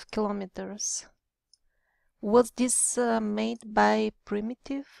 Hundreds of kilometers. Was this made by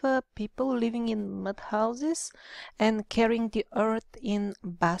primitive people living in mud houses and carrying the earth in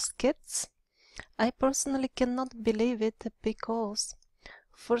baskets? I personally cannot believe it because,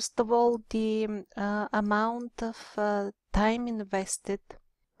 first of all, the amount of time invested,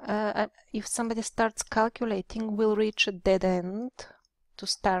 if somebody starts calculating, will reach a dead end to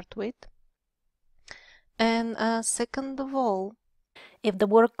start with. And second of all, if the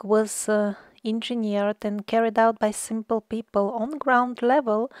work was engineered and carried out by simple people on ground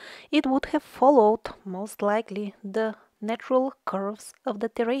level, it would have followed, most likely, the natural curves of the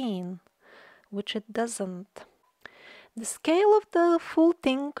terrain, which it doesn't. The scale of the full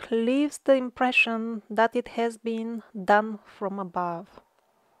thing leaves the impression that it has been done from above.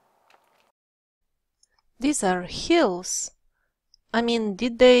 These are hills. I mean,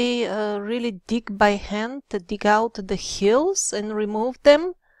 did they really dig by hand to dig out the hills and remove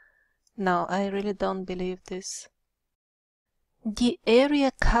them? No, I really don't believe this. The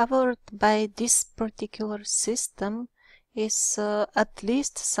area covered by this particular system is at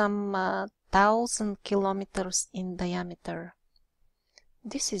least some 1,000 kilometers in diameter.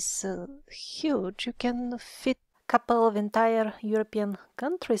 This is huge. You can fit a couple of entire European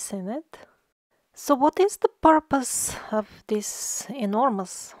countries in it. So what is the purpose of this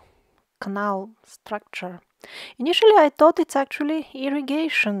enormous canal structure? Initially I thought it's actually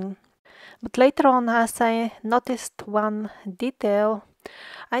irrigation, but later on, as I noticed one detail,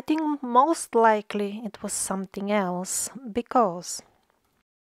 I think most likely it was something else, because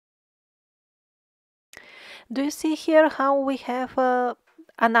do you see here how we have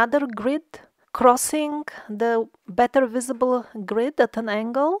another grid crossing the better visible grid at an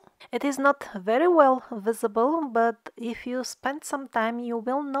angle? It is not very well visible, but if you spend some time you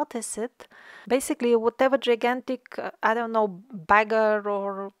will notice it. Basically, whatever gigantic, I don't know, bagger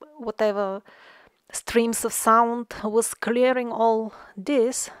or whatever streams of sound was clearing all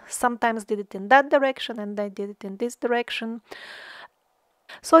this, sometimes did it in that direction and they did it in this direction.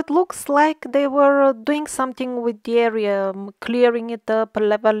 So it looks like they were doing something with the area, clearing it up,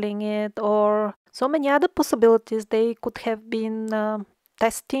 leveling it, or so many other possibilities. They could have been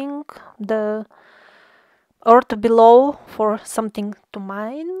testing the earth below for something to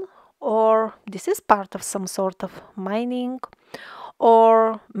mine, or this is part of some sort of mining,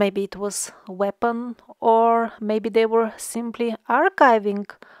 or maybe it was a weapon, or maybe they were simply archiving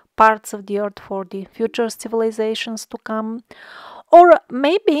parts of the earth for the future civilizations to come, or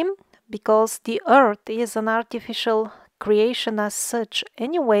maybe because the earth is an artificial creation as such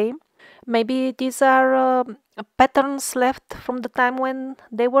anyway, maybe these are patterns left from the time when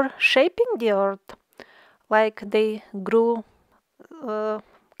they were shaping the earth, like they grew a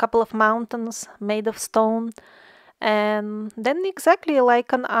couple of mountains made of stone, and then exactly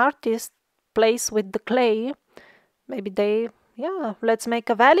like an artist plays with the clay, maybe they, yeah, let's make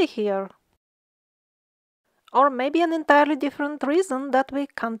a valley here. Or maybe an entirely different reason that we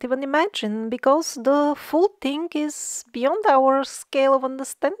can't even imagine, because the full thing is beyond our scale of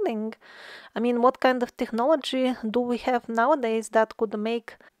understanding. I mean, what kind of technology do we have nowadays that could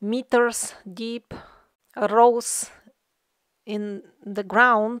make meters deep rows in the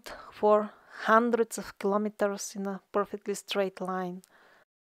ground for hundreds of kilometers in a perfectly straight line?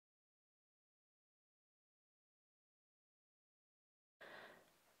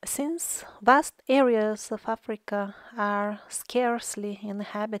 Since vast areas of Africa are scarcely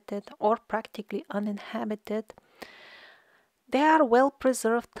inhabited or practically uninhabited, there are well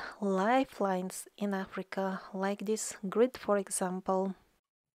preserved lifelines in Africa, like this grid, for example.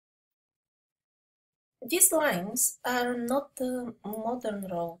 These lines are not modern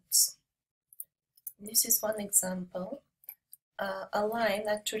roads. This is one example. A line,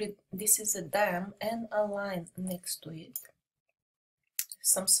 actually, this is a dam and a line next to it.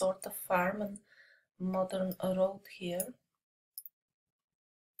 Some sort of farm and modern road here.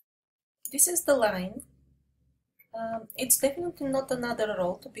 This is the line. It's definitely not another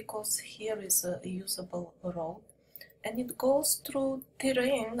road, because here is a usable road, and it goes through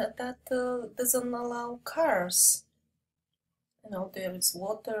terrain that doesn't allow cars. You know, there is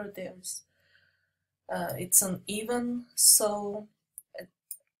water, it's uneven, so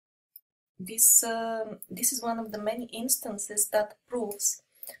this is one of the many instances that proves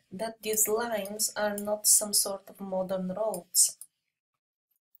that these lines are not some sort of modern roads.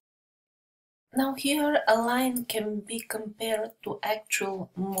 Now here a line can be compared to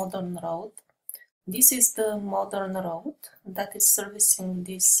actual modern road. This is the modern road that is servicing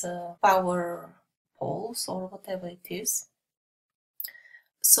these power poles or whatever it is.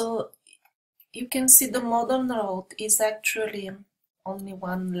 So you can see the modern road is actually only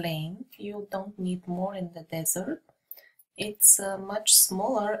one lane. You don't need more in the desert. It's much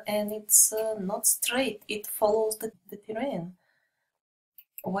smaller, and it's not straight. It follows the terrain,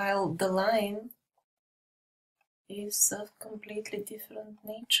 while the line is of completely different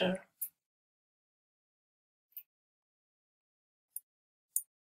nature.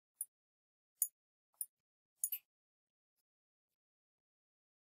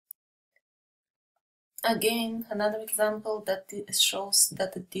 Again, another example that shows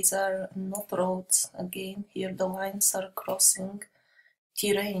that these are not roads. Again, here the lines are crossing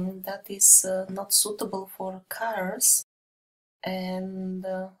terrain that is not suitable for cars, and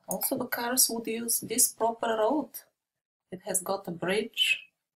also the cars would use this proper road. It has got a bridge,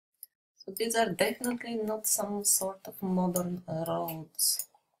 so these are definitely not some sort of modern roads.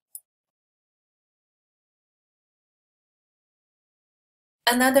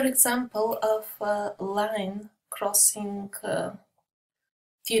 Another example of a line crossing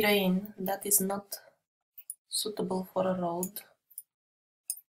terrain that is not suitable for a road.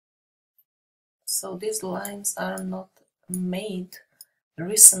 So these lines are not made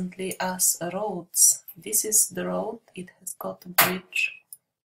recently as roads. This is the road, it has got a bridge,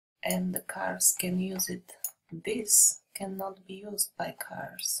 and the cars can use it. This cannot be used by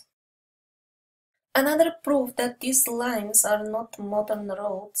cars. Another proof that these lines are not modern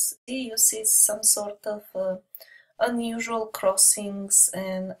roads, you see some sort of unusual crossings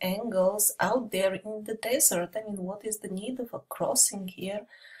and angles out there in the desert. I mean, what is the need of a crossing here?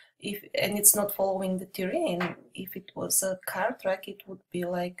 And it's not following the terrain. If it was a car track, it would be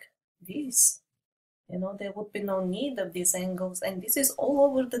like this. You know, there would be no need of these angles. And this is all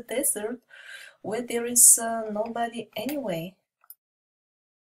over the desert where there is nobody anyway.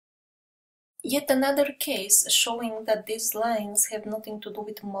 Yet another case showing that these lines have nothing to do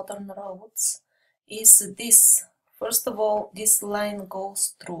with modern roads is this. First of all, this line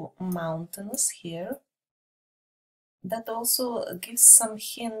goes through mountains here. That also gives some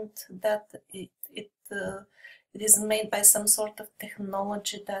hint that It is made by some sort of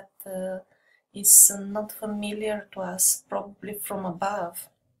technology that is not familiar to us, probably from above.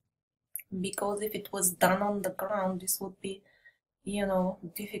 Because if it was done on the ground, this would be, you know,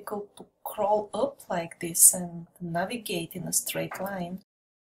 difficult to crawl up like this and navigate in a straight line.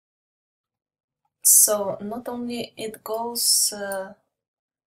 So not only it goes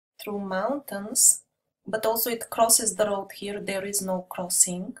through mountains, but also it crosses the road. Here there is no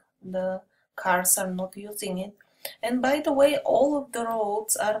crossing, the cars are not using it. And by the way, all of the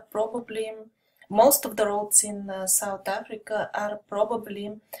roads are probably, most of the roads in South Africa are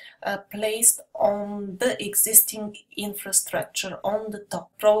probably placed on the existing infrastructure on the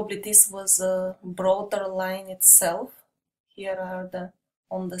top. Probably this was a broader line itself. Here are the,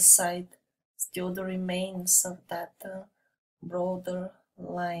 on the side, still the remains of that broader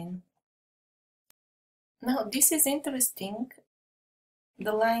line. Now this is interesting.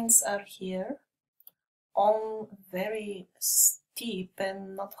 The lines are here on very steep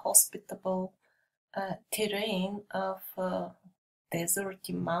and not hospitable terrain of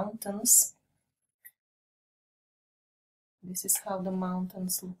deserty mountains. This is how the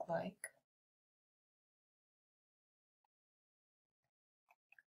mountains look like.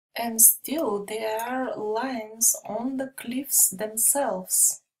 And still there are lines on the cliffs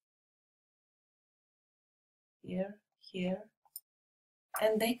themselves. Here, here,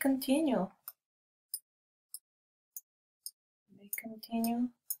 and they continue. They continue.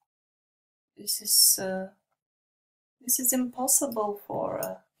 This is impossible for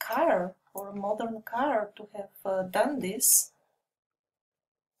a car, for a modern car, to have done this.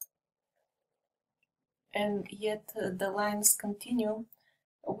 And yet the lines continue,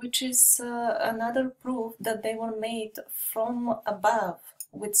 which is another proof that they were made from above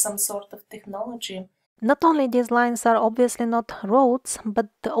with some sort of technology. Not only these lines are obviously not roads, but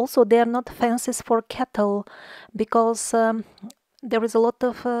also they are not fences for cattle, because there is a lot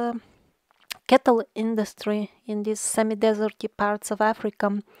of cattle industry in these semi-deserty parts of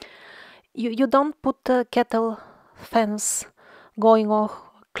Africa. You don't put a cattle fence going off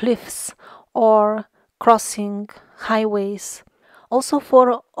cliffs or crossing highways. Also,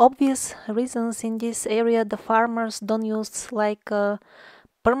 for obvious reasons, in this area the farmers don't use like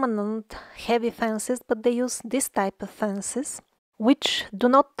permanent heavy fences, but they use this type of fences, which do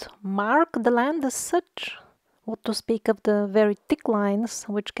not mark the land as such. What to speak of the very thick lines,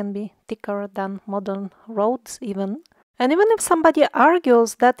 which can be thicker than modern roads even. And even if somebody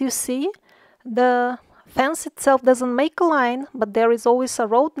argues that, you see, the fence itself doesn't make a line, but there is always a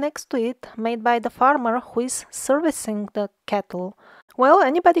road next to it made by the farmer who is servicing the cattle. Well,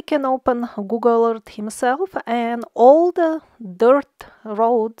 anybody can open Google Earth himself, and all the dirt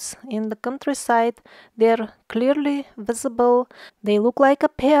roads in the countryside, they're clearly visible. They look like a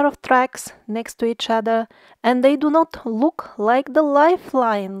pair of tracks next to each other, and they do not look like the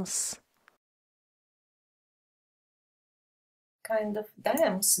lifelines. Kind of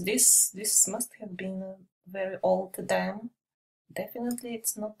dams. This must have been a very old dam. Definitely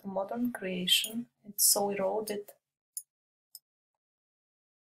it's not a modern creation. It's so eroded.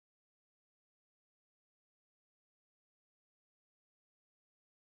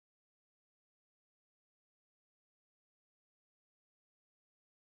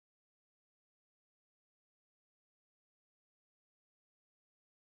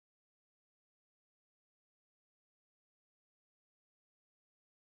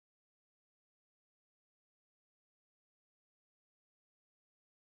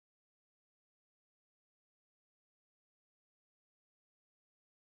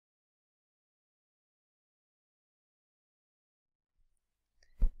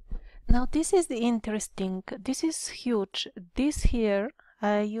 Now this is the interesting, this is huge. This here,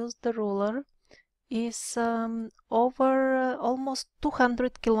 I used the ruler, is over almost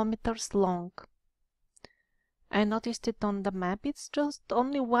 200 kilometers long. I noticed it on the map. It's just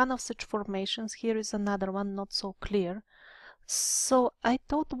only one of such formations. Here is another one, not so clear. So I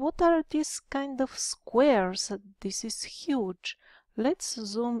thought, what are these kind of squares? This is huge. Let's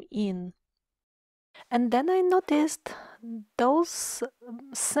zoom in. And then I noticed those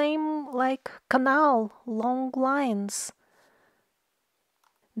same like canal long lines.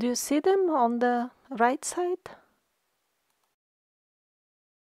 Do you see them on the right side?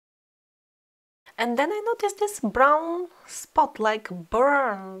 And then I noticed this brown spot, like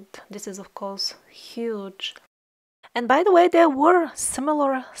burned. This is of course huge. And by the way, there were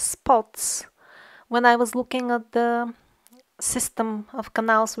similar spots when I was looking at the system of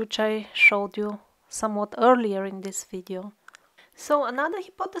canals which I showed you somewhat earlier in this video. So another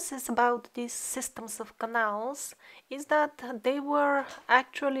hypothesis about these systems of canals is that they were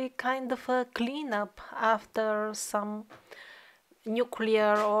actually kind of a cleanup after some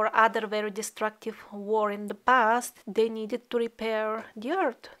nuclear or other very destructive war in the past. They needed to repair the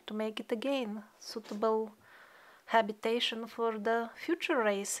earth to make it again suitable habitation for the future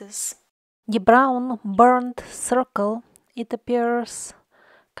races. The brown burnt circle, it appears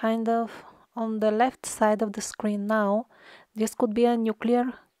kind of on the left side of the screen now. This could be a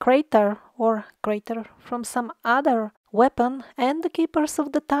nuclear crater or crater from some other weapon, and the keepers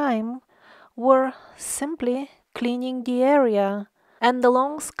of the time were simply cleaning the area. And the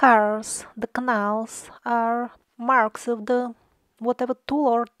long scars, the canals, are marks of the whatever tool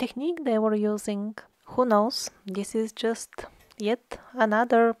or technique they were using. Who knows? This is just yet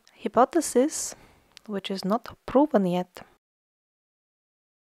another hypothesis which is not proven yet.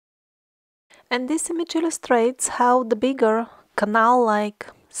 And this image illustrates how the bigger canal-like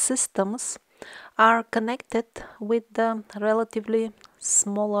systems are connected with the relatively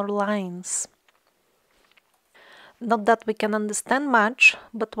smaller lines. Not that we can understand much,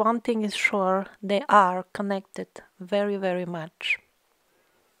 but one thing is sure, they are connected very, very much.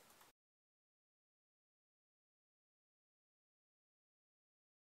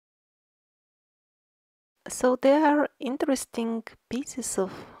 So there are interesting pieces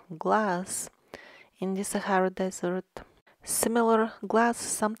of glass in the Sahara Desert. Similar glass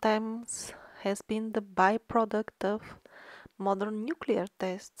sometimes has been the byproduct of modern nuclear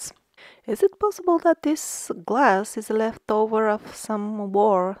tests. Is it possible that this glass is a leftover of some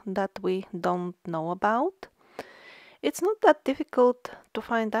war that we don't know about? It's not that difficult to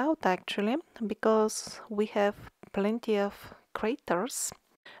find out actually, because we have plenty of craters,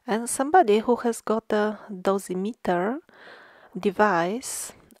 and somebody who has got a dosimeter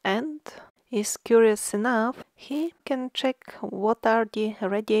device and is curious enough, he can check what are the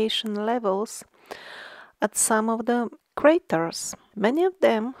radiation levels at some of the craters. Many of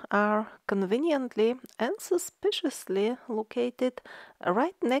them are conveniently and suspiciously located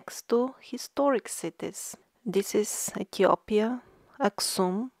right next to historic cities. This is Ethiopia,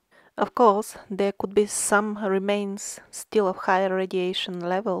 Aksum. Of course, there could be some remains still of higher radiation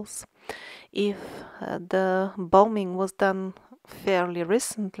levels if the bombing was done fairly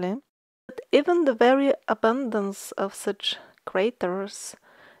recently. But even the very abundance of such craters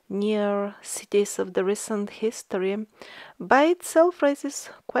near cities of the recent history by itself raises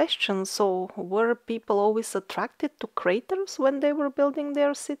questions. So were people always attracted to craters when they were building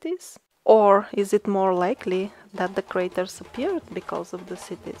their cities? Or is it more likely that the craters appeared because of the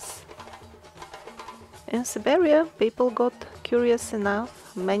cities? In Siberia, people got curious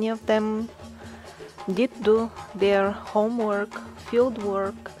enough. Many of them did do their homework, field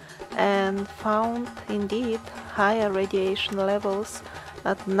work, and found indeed higher radiation levels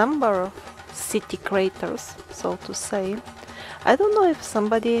at number of city craters, so to say. I don't know if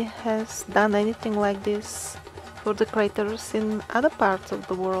somebody has done anything like this for the craters in other parts of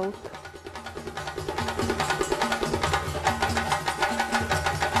the world.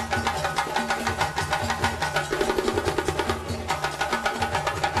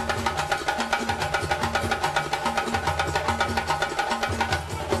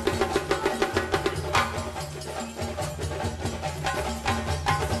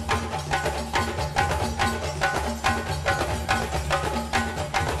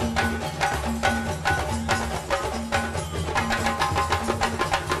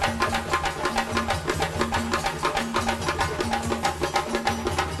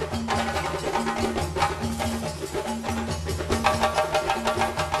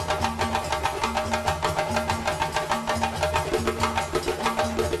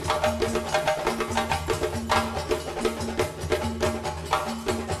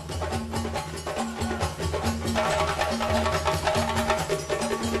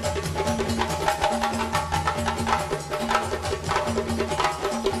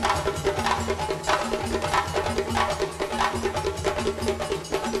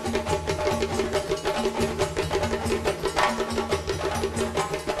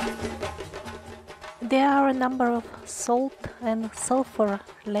 There are a number of salt and sulfur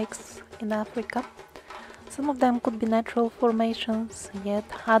lakes in Africa. Some of them could be natural formations, yet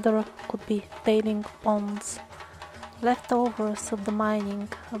other could be tailing ponds, leftovers of the mining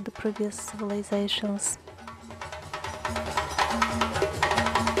of the previous civilizations.